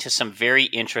leading to some very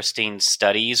interesting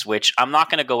studies, which I'm not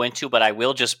going to go into, but I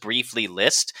will just briefly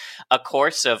list. A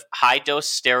course of high-dose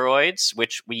steroids,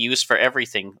 which we use for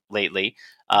everything lately,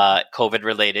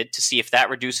 COVID-related, to see if that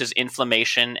reduces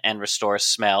inflammation and restores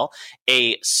smell.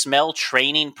 A smell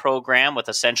training program with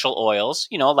essential oils,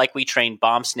 like we train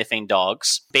bomb-sniffing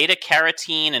dogs.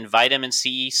 Beta-carotene and vitamin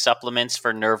C supplements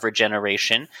for nerve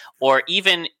regeneration, or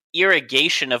even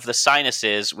irrigation of the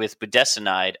sinuses with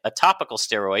budesonide, a topical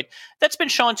steroid that's been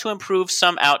shown to improve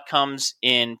some outcomes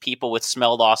in people with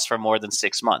smell loss for more than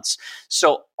 6 months.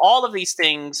 So all of these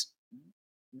things,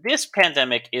 this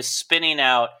pandemic is spinning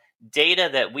out data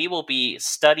that we will be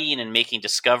studying and making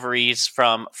discoveries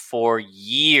from for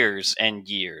years and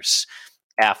years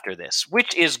after this,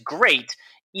 which is great,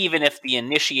 even if the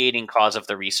initiating cause of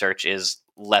the research is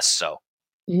less so.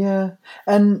 Yeah.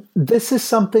 And this is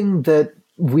something that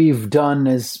we've done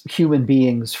as human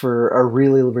beings for a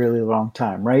really, really long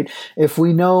time, right? If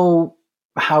we know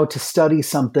how to study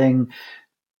something,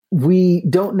 we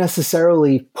don't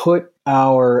necessarily put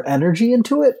our energy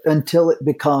into it until it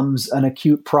becomes an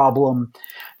acute problem.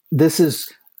 This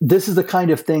is the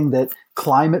kind of thing that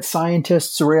climate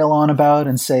scientists rail on about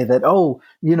and say that,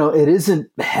 it isn't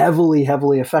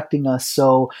heavily affecting us,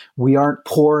 so we aren't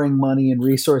pouring money and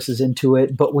resources into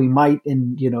it, but we might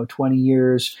in, 20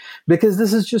 years, because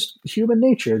this is just human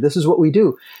nature. This is what we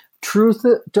do. Truth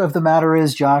of the matter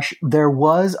is, Josh, there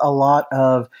was a lot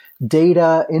of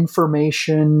data,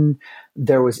 information,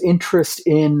 there was interest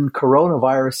in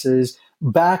coronaviruses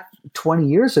back 20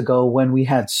 years ago when we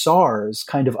had SARS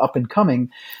kind of up and coming.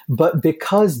 But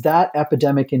because that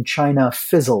epidemic in China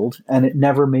fizzled and it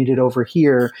never made it over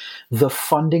here, the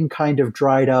funding kind of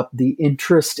dried up, the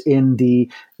interest in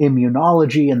the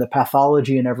immunology and the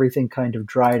pathology and everything kind of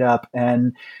dried up.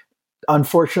 And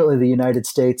unfortunately, the United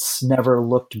States never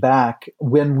looked back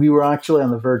when we were actually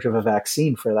on the verge of a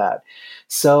vaccine for that.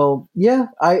 So, yeah,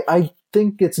 I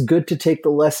think it's good to take the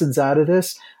lessons out of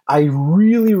this. I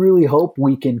really, really hope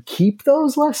we can keep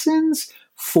those lessons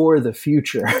for the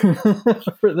future,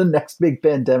 for the next big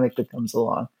pandemic that comes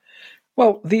along.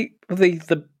 Well, the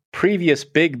previous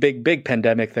big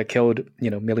pandemic that killed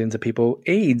millions of people,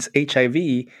 AIDS,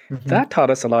 HIV, that taught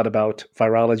us a lot about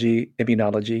virology,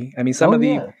 immunology. I mean, some of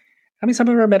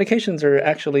our medications are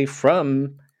actually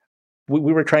from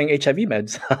we were trying HIV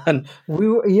meds on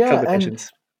COVID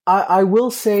patients. I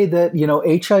will say that,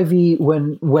 HIV,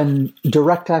 when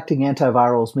direct-acting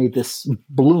antivirals made this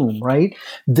bloom, right?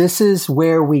 This is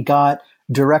where we got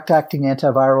direct-acting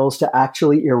antivirals to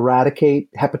actually eradicate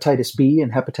hepatitis B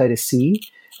and hepatitis C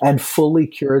and fully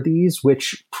cure these,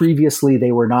 which previously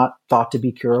they were not thought to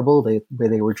be curable.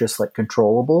 They were just like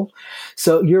controllable.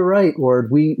 So you're right, Ward.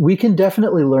 We can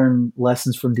definitely learn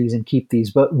lessons from these and keep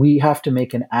these, but we have to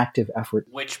make an active effort.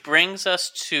 Which brings us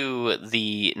to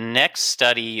the next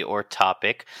study or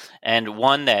topic, and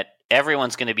one that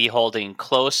everyone's going to be holding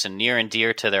close and near and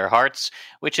dear to their hearts,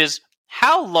 which is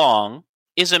how long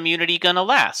is immunity going to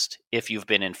last? If you've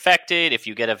been infected, if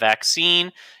you get a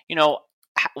vaccine,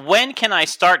 when can I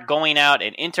start going out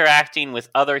and interacting with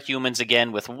other humans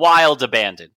again with wild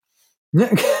abandon?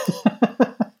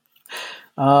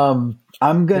 I'm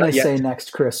going to say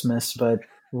next Christmas, but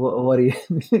what do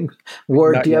you think?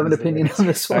 Ward, do you have an opinion on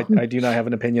this one? I do not have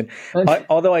an opinion.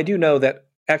 Although I do know that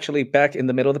actually back in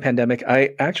the middle of the pandemic,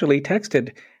 I actually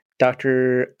texted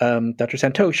Dr.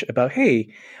 Santosh about,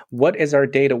 hey, what is our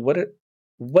data?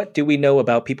 What do we know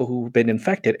about people who've been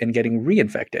infected and getting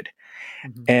reinfected?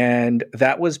 Mm-hmm. And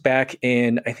that was back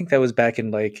in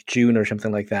like June or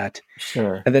something like that.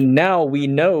 Sure. And then now we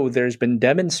know there's been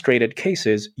demonstrated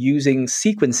cases using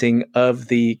sequencing of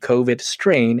the COVID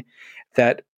strain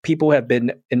that people have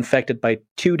been infected by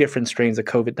 2 different strains of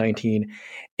COVID-19,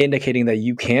 indicating that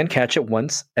you can catch it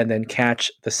once and then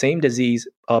catch the same disease,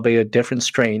 albeit a different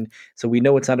strain. So we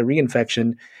know it's not a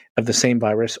reinfection of the same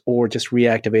virus or just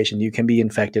reactivation. You can be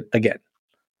infected again.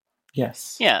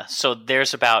 Yes. Yeah, so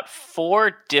there's about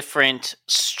 4 different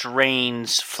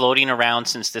strains floating around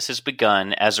since this has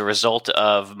begun as a result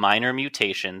of minor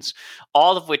mutations,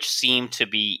 all of which seem to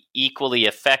be equally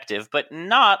effective, but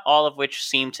not all of which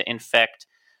seem to infect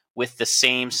with the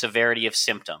same severity of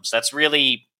symptoms. That's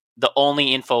really the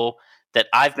only info that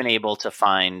I've been able to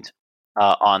find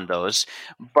on those.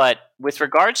 But with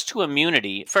regards to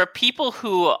immunity, for people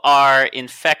who are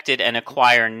infected and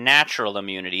acquire natural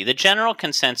immunity, the general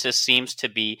consensus seems to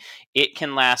be it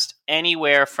can last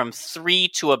anywhere from 3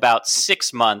 to about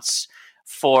 6 months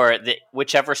for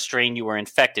whichever strain you were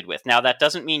infected with. Now, that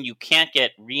doesn't mean you can't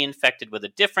get reinfected with a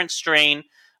different strain,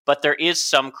 but there is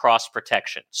some cross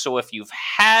protection. So if you've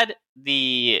had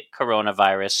the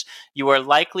coronavirus, you are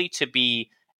likely to be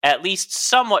at least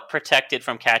somewhat protected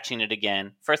from catching it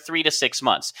again for 3 to 6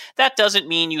 months. That doesn't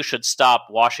mean you should stop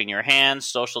washing your hands,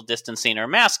 social distancing, or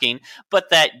masking,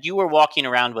 but that you are walking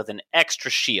around with an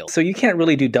extra shield. So you can't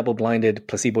really do double-blinded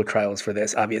placebo trials for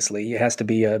this, obviously. It has to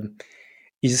be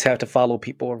you just have to follow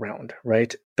people around,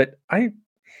 right? But I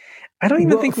don't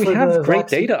even think we have great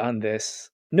data on this.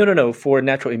 No, for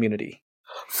natural immunity.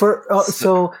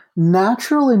 So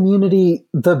natural immunity,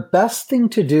 the best thing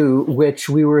to do, which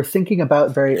we were thinking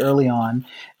about very early on,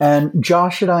 and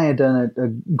Josh and I had done a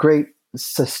great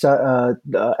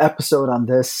episode on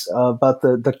this about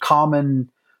the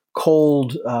common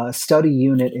cold study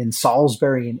unit in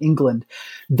Salisbury in England,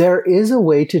 there is a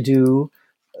way to do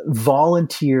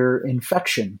volunteer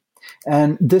infection.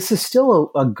 And this is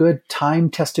still a good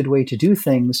time-tested way to do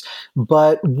things,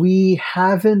 but we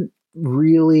haven't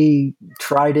really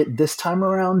tried it this time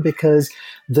around because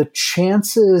the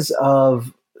chances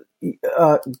of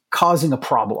causing a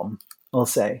problem, we'll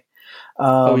say.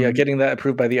 Getting that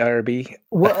approved by the IRB.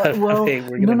 Well, hey,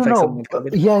 we're going to infect someone with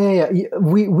COVID. Yeah.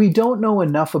 We don't know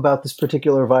enough about this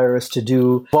particular virus to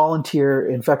do volunteer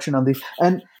infection on these.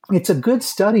 And it's a good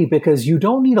study because you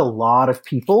don't need a lot of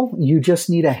people. You just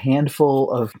need a handful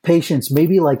of patients,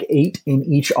 maybe like 8 in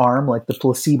each arm, like the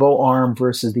placebo arm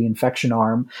versus the infection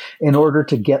arm, in order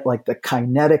to get like the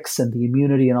kinetics and the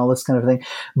immunity and all this kind of thing.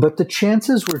 But the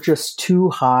chances were just too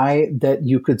high that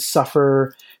you could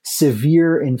suffer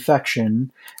severe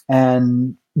infection.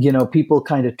 And, people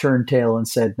kind of turned tail and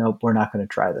said, nope, we're not going to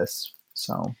try this.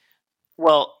 So,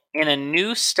 well, in a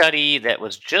new study that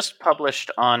was just published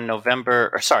on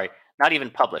not even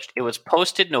published, it was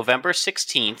posted November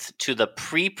 16th to the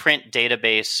preprint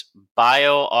database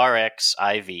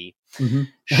bioRxiv,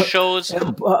 shows...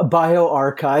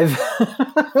 bioRxiv.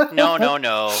 No.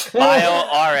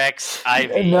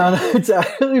 bioRxiv. No, it's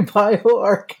actually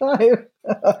bioRxiv.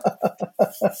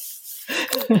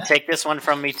 Take this one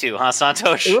from me too, huh,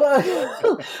 Santosh?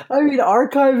 I mean,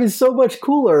 archive is so much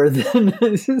cooler than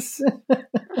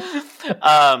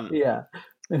yeah.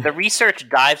 The research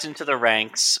dives into the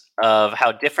ranks of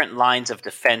how different lines of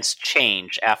defense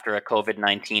change after a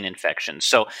COVID-19 infection.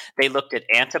 So they looked at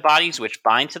antibodies which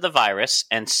bind to the virus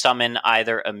and summon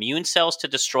either immune cells to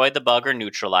destroy the bug or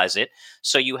neutralize it.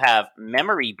 So you have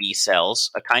memory B cells,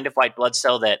 a kind of white blood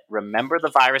cell that remember the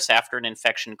virus after an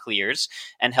infection clears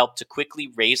and help to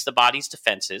quickly raise the body's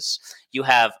defenses. You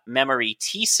have memory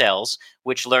T cells,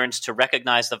 which learns to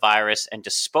recognize the virus and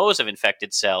dispose of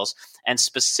infected cells, and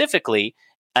specifically,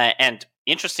 and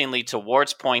interestingly, to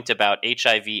Ward's point about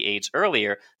HIV/AIDS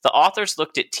earlier, the authors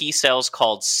looked at T cells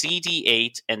called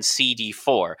CD8 and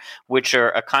CD4, which are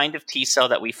a kind of T cell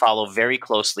that we follow very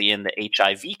closely in the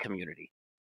HIV community.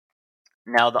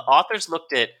 Now, the authors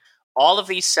looked at all of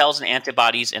these cells and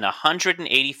antibodies in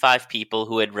 185 people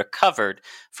who had recovered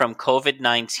from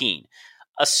COVID-19.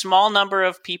 A small number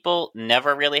of people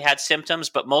never really had symptoms,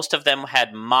 but most of them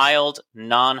had mild,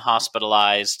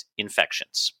 non-hospitalized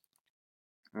infections.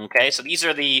 Okay, so these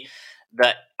are the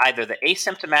either the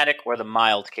asymptomatic or the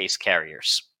mild case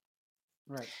carriers.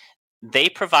 Right. They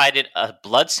provided a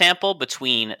blood sample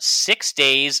between 6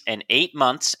 days and 8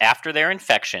 months after their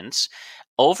infections.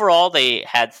 Overall, they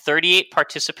had 38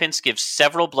 participants give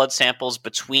several blood samples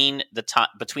between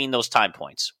those time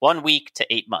points, 1 week to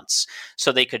 8 months,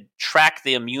 so they could track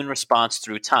the immune response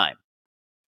through time.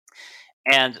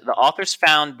 And the authors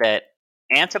found that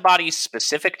antibodies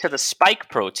specific to the spike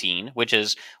protein, which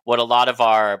is what a lot of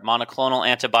our monoclonal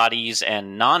antibodies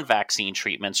and non-vaccine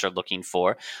treatments are looking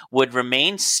for, would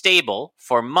remain stable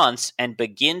for months and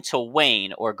begin to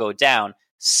wane or go down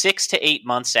 6 to 8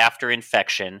 months after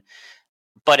infection.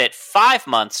 But at 5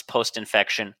 months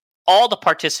post-infection, all the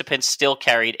participants still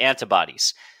carried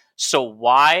antibodies. So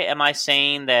why am I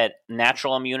saying that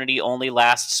natural immunity only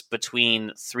lasts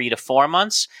between 3 to 4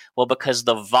 months? Well, because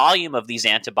the volume of these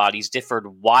antibodies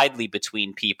differed widely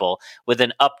between people, with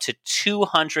an up to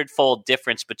 200-fold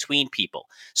difference between people.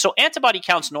 So antibody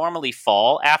counts normally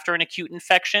fall after an acute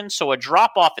infection, so a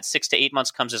drop-off at 6 to 8 months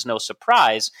comes as no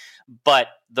surprise, but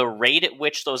the rate at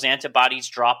which those antibodies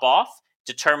drop off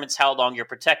determines how long you're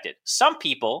protected. Some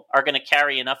people are going to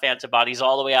carry enough antibodies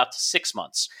all the way out to 6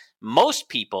 months. Most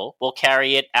people will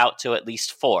carry it out to at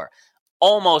least 4.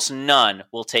 Almost none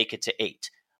will take it to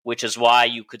 8, which is why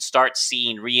you could start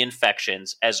seeing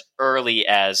reinfections as early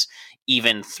as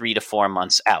even 3 to 4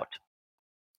 months out.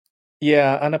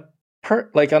 Yeah, on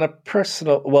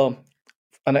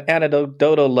an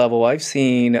anecdotal level,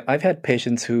 I've had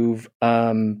patients who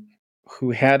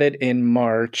had it in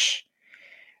March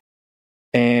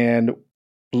and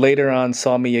later on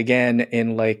saw me again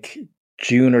in like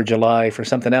June or July for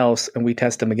something else, and we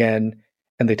test them again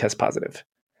and they test positive.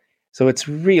 So it's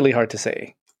really hard to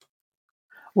say.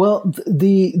 Well,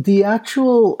 the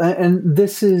actual, and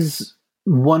this is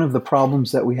one of the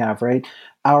problems that we have, right?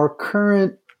 Our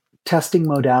current testing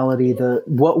modality,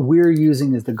 what we're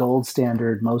using as the gold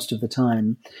standard most of the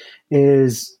time,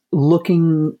 is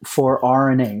looking for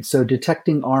RNA. So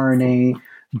detecting RNA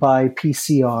by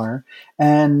PCR.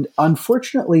 And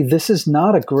unfortunately, this is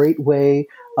not a great way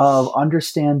of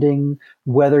understanding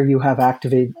whether you have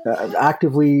actively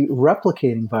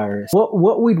replicating virus.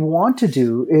 What we'd want to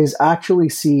do is actually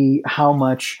see how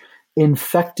much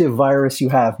infective virus you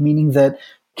have, meaning that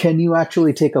can you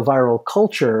actually take a viral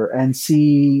culture and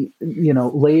see,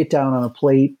 lay it down on a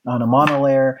plate, on a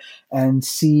monolayer, and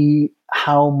see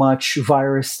how much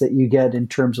virus that you get in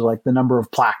terms of like the number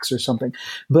of plaques or something.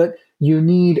 But you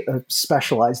need a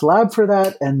specialized lab for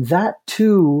that. And that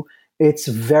too, it's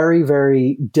very,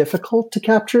 very difficult to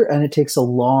capture, and it takes a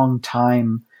long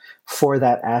time for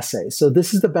that assay. So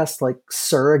this is the best like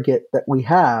surrogate that we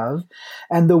have.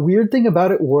 And the weird thing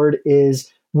about it, Ward,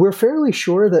 is we're fairly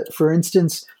sure that, for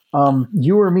instance,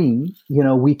 you or me,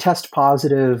 we test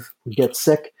positive, we get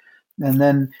sick, and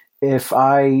then if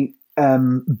I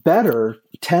am better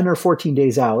 10 or 14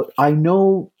 days out, I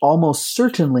know almost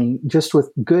certainly, just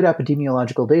with good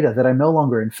epidemiological data, that I'm no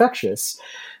longer infectious.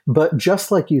 But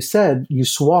just like you said, you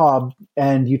swab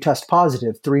and you test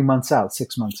positive 3 months out,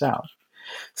 6 months out.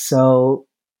 So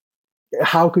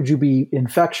how could you be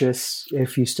infectious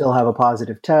if you still have a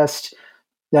positive test?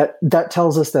 That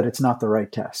tells us that it's not the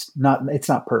right test. It's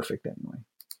not perfect anyway.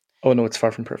 Oh no, it's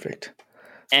far from perfect.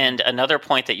 And another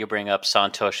point that you bring up,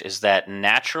 Santosh, is that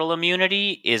natural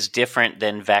immunity is different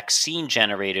than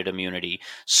vaccine-generated immunity.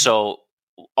 So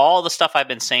all the stuff I've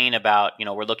been saying about,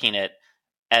 we're looking at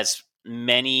as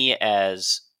many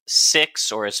as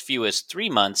 6 or as few as 3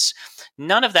 months,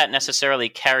 none of that necessarily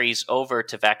carries over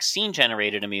to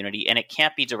vaccine-generated immunity, and it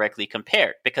can't be directly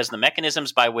compared because the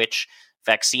mechanisms by which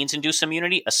vaccines induce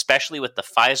immunity, especially with the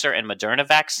Pfizer and Moderna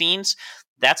vaccines,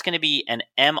 that's going to be an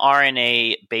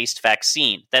mRNA-based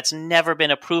vaccine that's never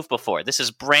been approved before. This is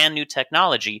brand new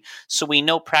technology, so we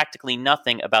know practically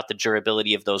nothing about the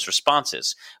durability of those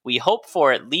responses. We hope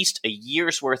for at least a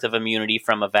year's worth of immunity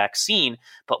from a vaccine,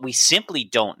 but we simply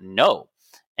don't know.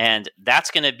 And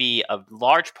that's going to be a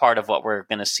large part of what we're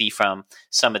going to see from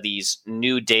some of these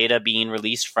new data being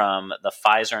released from the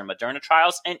Pfizer and Moderna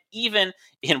trials, and even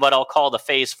in what I'll call the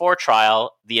phase 4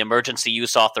 trial, the emergency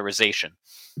use authorization.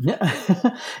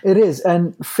 Yeah, it is.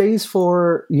 And phase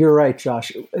 4, you're right,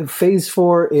 Josh. Phase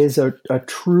 4 is a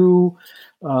true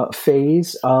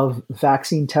phase of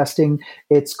vaccine testing.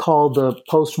 It's called the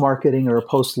post-marketing or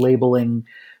post-labeling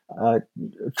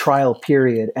trial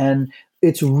period. And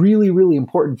it's really, really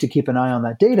important to keep an eye on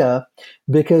that data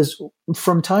because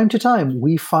from time to time,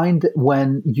 we find that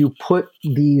when you put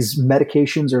these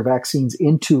medications or vaccines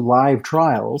into live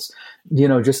trials,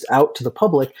 just out to the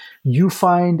public, you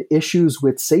find issues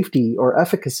with safety or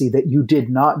efficacy that you did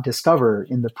not discover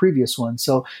in the previous one.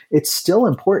 So it's still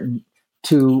important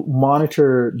to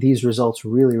monitor these results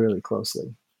really, really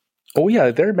closely. Oh, yeah.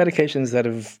 There are medications that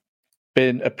have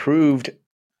been approved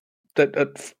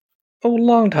that a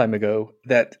long time ago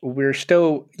that we're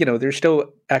still, there's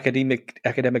still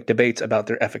academic debates about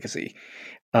their efficacy.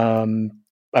 I'm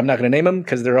not going to name them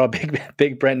because they're all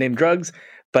big brand name drugs.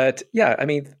 But yeah, I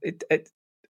mean,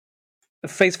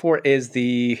 phase 4 is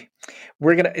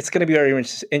it's going to be very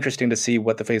interesting to see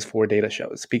what the phase 4 data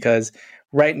shows, because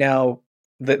right now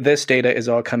this data is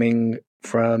all coming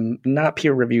from not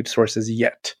peer reviewed sources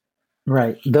yet.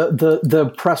 Right.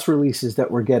 The press releases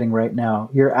that we're getting right now,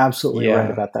 you're absolutely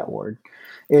right about that, Ward.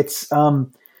 It's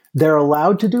they're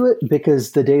allowed to do it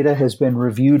because the data has been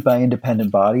reviewed by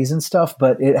independent bodies and stuff,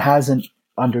 but it hasn't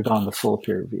undergone the full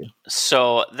peer review.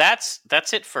 So that's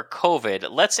it for COVID.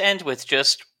 Let's end with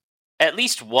just at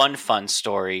least one fun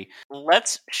story.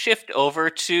 Let's shift over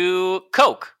to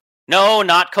Coke. No,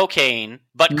 not cocaine,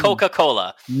 but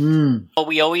Coca-Cola. What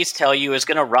we always tell you is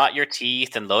going to rot your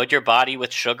teeth and load your body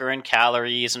with sugar and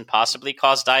calories and possibly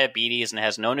cause diabetes and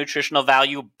has no nutritional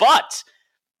value, but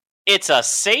it's a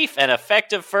safe and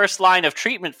effective first line of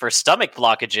treatment for stomach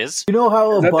blockages. You know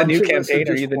how a bunch the new of us campaign?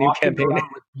 are Are you just the new walking campaign? around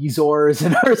with Bezors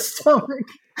in our stomach?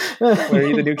 Are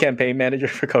you the new campaign manager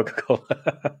for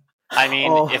Coca-Cola? I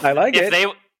mean,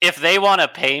 if they want to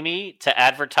pay me to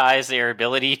advertise their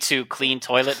ability to clean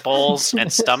toilet bowls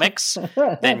and stomachs,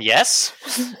 then yes.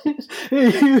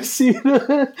 You see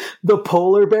the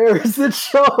polar bears that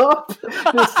show up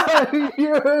this time of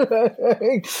year,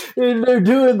 and they're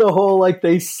doing the whole like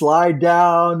they slide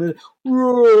down and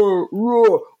roar,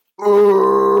 roar,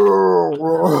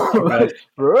 roar,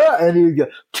 roar, and you go.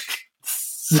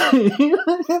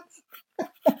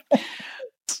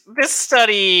 This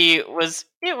study was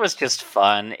just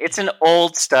fun. It's an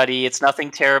old study. It's nothing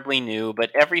terribly new,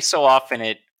 but every so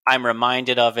often I'm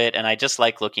reminded of it, and I just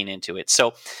like looking into it.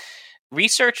 So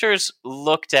researchers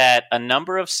looked at a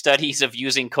number of studies of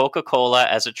using Coca-Cola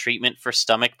as a treatment for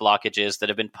stomach blockages that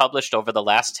have been published over the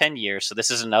last 10 years. So this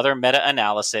is another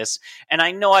meta-analysis. And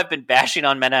I know I've been bashing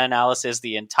on meta-analysis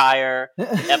the entire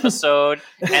episode,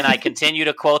 and I continue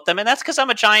to quote them. And that's because I'm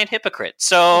a giant hypocrite.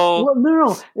 So well,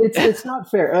 no, it's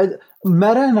not fair.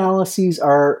 Meta-analyses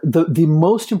are the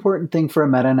most important thing for a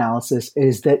meta-analysis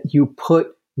is that you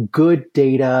put good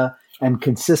data and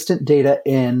consistent data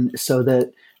in so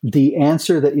that the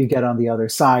answer that you get on the other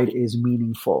side is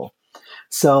meaningful.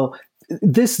 So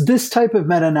this type of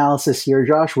meta-analysis here,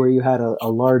 Josh, where you had a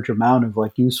large amount of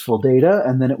like useful data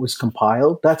and then it was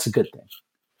compiled, that's a good thing.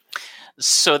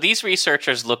 So these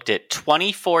researchers looked at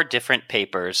 24 different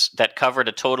papers that covered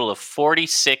a total of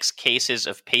 46 cases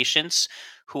of patients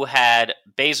who had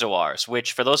bezoars,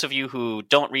 which for those of you who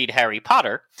don't read Harry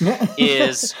Potter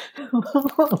is...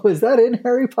 Was that in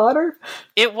Harry Potter?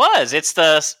 It was. It's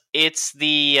the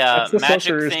magic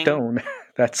Sorcerer's thing. Stone.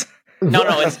 That's... No,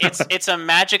 it's a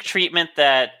magic treatment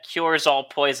that cures all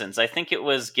poisons. I think it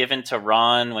was given to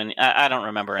Ron when I don't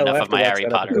remember enough of my Harry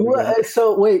Potter.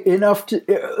 So wait, in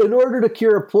order to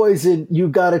cure a poison, you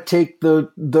got to take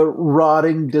the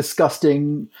rotting,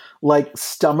 disgusting, like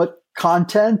stomach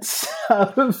contents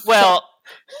out of. Well,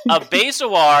 a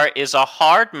bezoar is a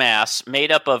hard mass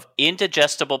made up of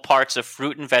indigestible parts of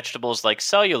fruit and vegetables like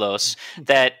cellulose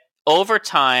that over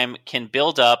time can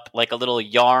build up like a little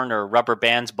yarn or rubber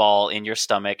bands ball in your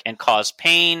stomach and cause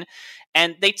pain.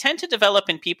 And they tend to develop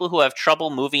in people who have trouble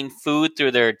moving food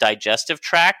through their digestive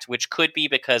tract, which could be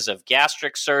because of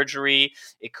gastric surgery.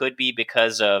 It could be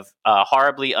because of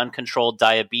horribly uncontrolled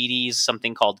diabetes,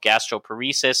 something called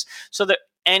gastroparesis. So that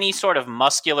any sort of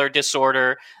muscular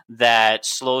disorder that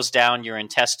slows down your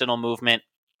intestinal movement.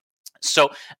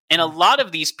 So in a lot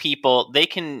of these people, they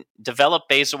can develop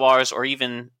bezoars or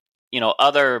even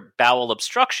other bowel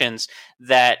obstructions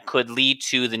that could lead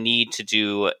to the need to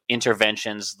do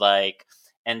interventions like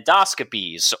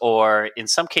endoscopies or in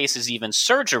some cases even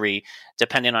surgery,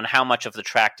 depending on how much of the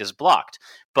tract is blocked.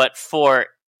 But for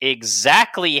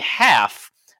exactly half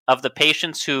of the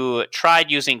patients who tried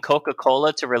using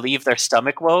Coca-Cola to relieve their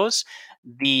stomach woes,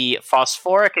 the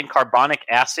phosphoric and carbonic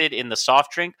acid in the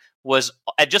soft drink was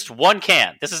at just one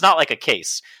can. This is not like a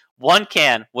case. One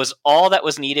can was all that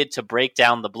was needed to break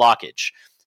down the blockage.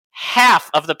 Half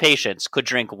of the patients could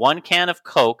drink one can of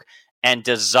Coke and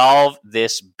dissolve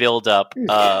this buildup,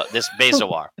 this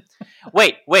bezoar.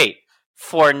 Wait.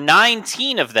 For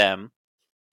 19 of them,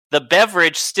 the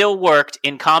beverage still worked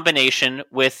in combination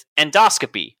with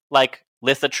endoscopy, like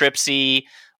lithotripsy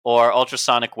or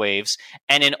ultrasonic waves.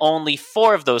 And in only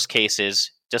 4 of those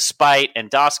cases, despite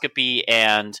endoscopy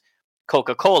and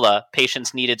Coca-Cola,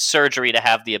 patients needed surgery to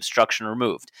have the obstruction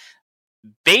removed.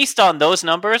 Based on those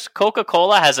numbers,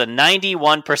 Coca-Cola has a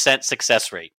 91%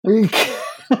 success rate.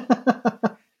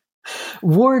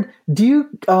 Ward, do you?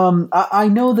 I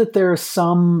know that there are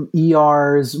some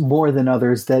ERs more than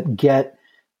others that get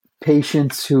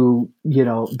patients who,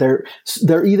 they're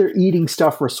either eating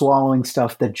stuff or swallowing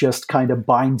stuff that just kind of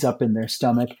binds up in their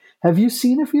stomach. Have you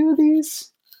seen a few of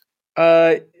these?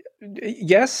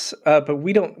 Yes, but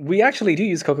we actually do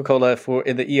use Coca-Cola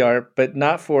in the ER, but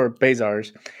not for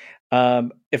bezoars.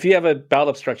 If you have a bowel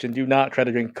obstruction, do not try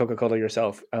to drink Coca-Cola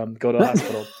yourself. Go to a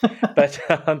hospital.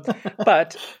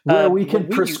 But where we can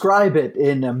prescribe it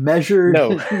in a measured.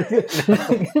 No,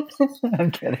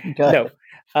 I'm kidding. No,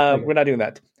 we're not doing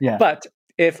that. Yeah, but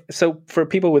for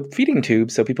people with feeding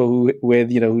tubes, so people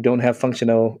who don't have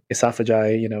functional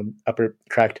esophagi, upper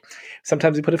tract,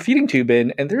 sometimes we put a feeding tube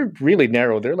in, and they're really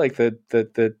narrow. They're like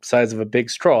the size of a big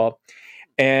straw,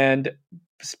 and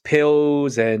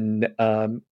pills and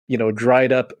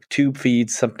dried up tube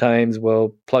feeds sometimes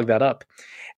will plug that up.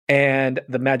 And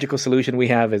the magical solution we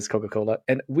have is Coca-Cola,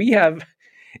 and we have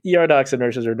ER docs and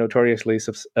nurses are notoriously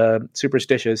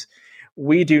superstitious.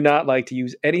 We do not like to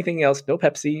use anything else. No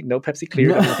Pepsi Clear.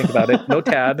 Don't even think about it. No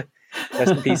Tab.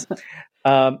 Rest in peace.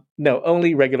 No,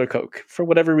 only regular Coke. For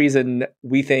whatever reason,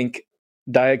 we think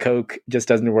Diet Coke just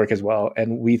doesn't work as well,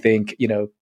 and we think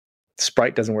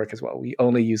Sprite doesn't work as well. We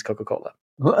only use Coca-Cola.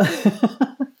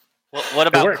 What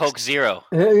about Coke Zero?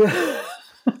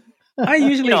 I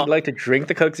usually like to drink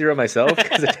the Coke Zero myself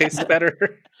because it tastes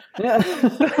better. Yeah.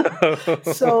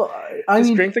 So I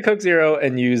mean, drink the Coke Zero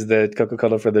and use the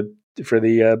Coca-Cola for the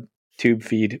tube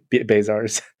feed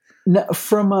bezoars. Now,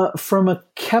 from a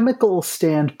chemical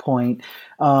standpoint,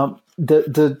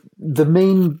 the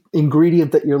main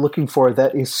ingredient that you're looking for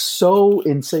that is so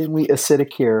insanely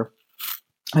acidic here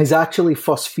is actually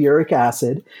phosphoric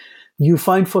acid. You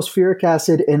find phosphoric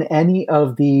acid in any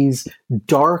of these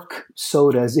dark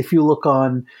sodas. If you look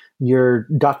on your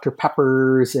Dr.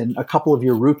 Peppers and a couple of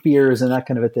your root beers and that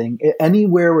kind of a thing,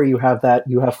 anywhere where you have that,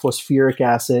 you have phosphoric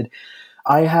acid.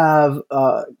 I have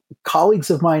colleagues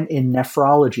of mine in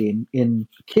nephrology, in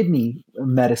kidney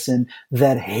medicine,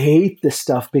 that hate this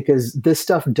stuff because this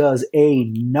stuff does a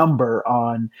number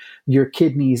on your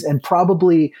kidneys, and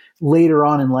probably later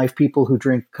on in life, people who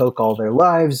drink Coke all their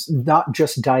lives, not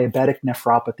just diabetic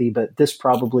nephropathy, but this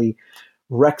probably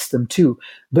wrecks them too.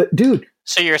 But dude,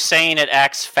 So you're saying it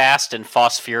acts fast and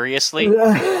furiously?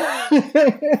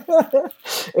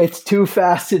 it's too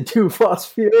fast and too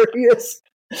furious.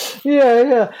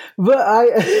 Yeah. But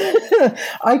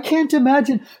I can't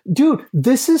imagine, dude.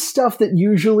 This is stuff that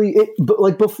usually,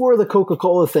 like before the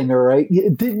Coca-Cola thing, all right?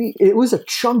 It was a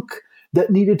chunk that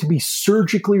needed to be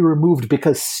surgically removed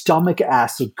because stomach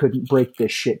acid couldn't break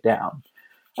this shit down.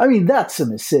 I mean, that's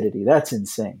some acidity. That's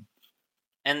insane.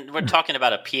 And we're talking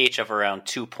about a pH of around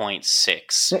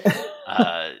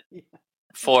 2.6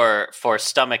 for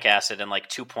stomach acid and like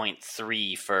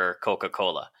 2.3 for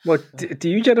Coca-Cola. Well,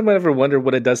 do you gentlemen ever wonder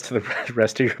what it does to the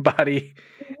rest of your body?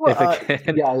 Well,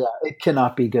 yeah, it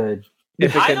cannot be good.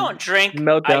 I don't drink.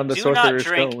 Melt down the I do not Sorcerer's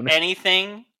drink Stone.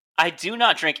 anything. I do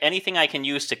not drink anything I can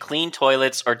use to clean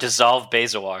toilets or dissolve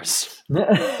bezoars.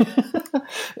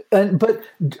 But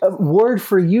Ward,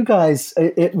 for you guys,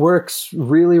 it works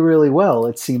really, really well.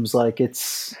 It seems like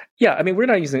it's. Yeah, I mean, we're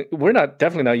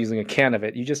definitely not using a can of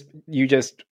it. You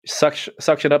just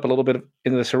suction up a little bit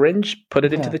into the syringe, put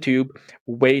it into the tube,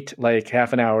 wait like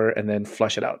half an hour, and then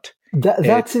flush it out.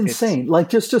 That's insane. Like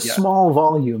just a small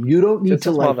volume. You don't need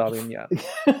to small volume. Yeah.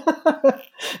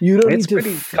 You don't It's need to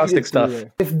pretty caustic stuff.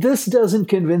 If this doesn't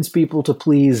convince people to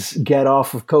please get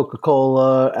off of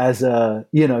Coca-Cola as a,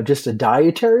 just a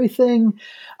dietary thing,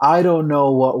 I don't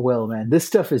know what will, man. This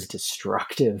stuff is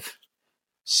destructive.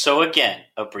 So again,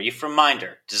 a brief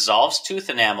reminder, dissolves tooth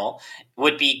enamel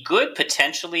would be good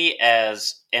potentially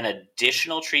as an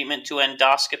additional treatment to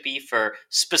endoscopy for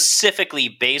specifically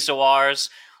bezoars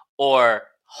or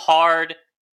hard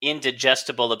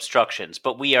indigestible obstructions,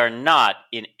 but we are not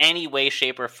in any way,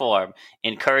 shape, or form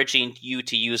encouraging you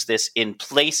to use this in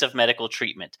place of medical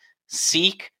treatment.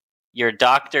 Seek your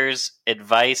doctor's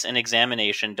advice and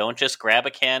examination. Don't just grab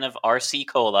a can of RC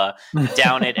Cola,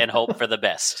 down it, and hope for the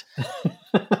best.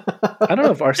 I don't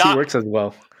know if RC works as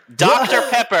well. Dr.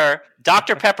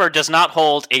 Pepper does not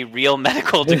hold a real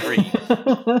medical degree.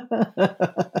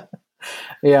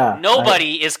 Yeah.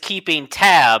 Nobody is keeping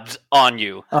tabs on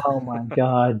you. Oh my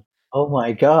god.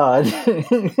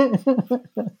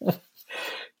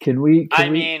 I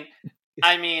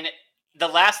mean, the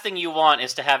last thing you want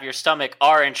is to have your stomach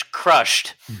orange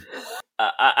crushed.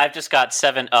 I've just got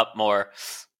 7-Up more.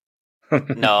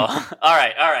 No. All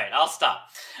right. I'll stop.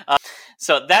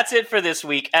 So that's it for this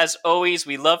week. As always,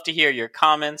 we love to hear your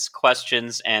comments,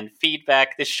 questions, and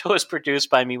feedback. This show is produced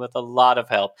by me with a lot of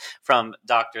help from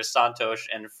Dr. Santosh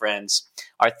and friends.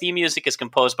 Our theme music is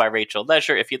composed by Rachel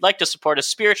Leisure. If you'd like to support us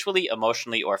spiritually,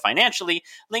 emotionally, or financially,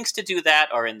 links to do that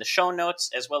are in the show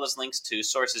notes, as well as links to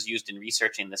sources used in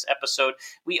researching this episode.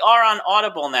 We are on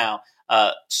Audible now,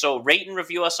 so rate and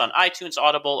review us on iTunes,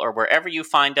 Audible, or wherever you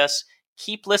find us.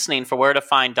 Keep listening for where to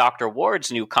find Dr.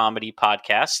 Ward's new comedy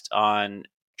podcast on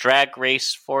Drag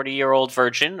Race 40-Year-Old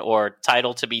Virgin, or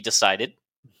title to be decided.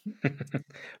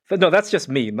 But no, that's just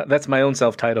me. That's my own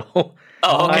self-title.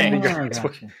 Oh, okay. I'm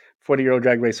the 40-Year-Old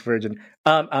Drag Race Virgin.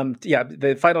 Yeah,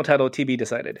 the final title to be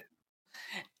decided.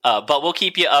 But we'll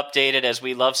keep you updated as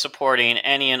we love supporting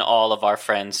any and all of our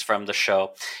friends from the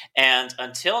show. And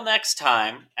until next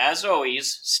time, as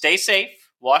always, stay safe.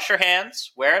 Wash your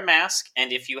hands, wear a mask,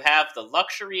 and if you have the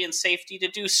luxury and safety to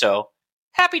do so,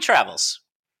 happy travels.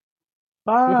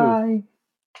 Bye.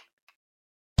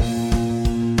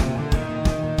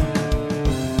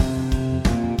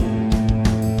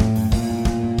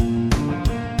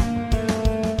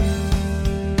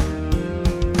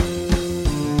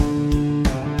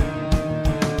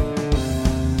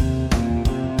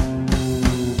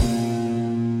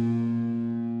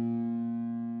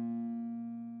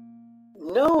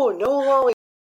 No lollipop.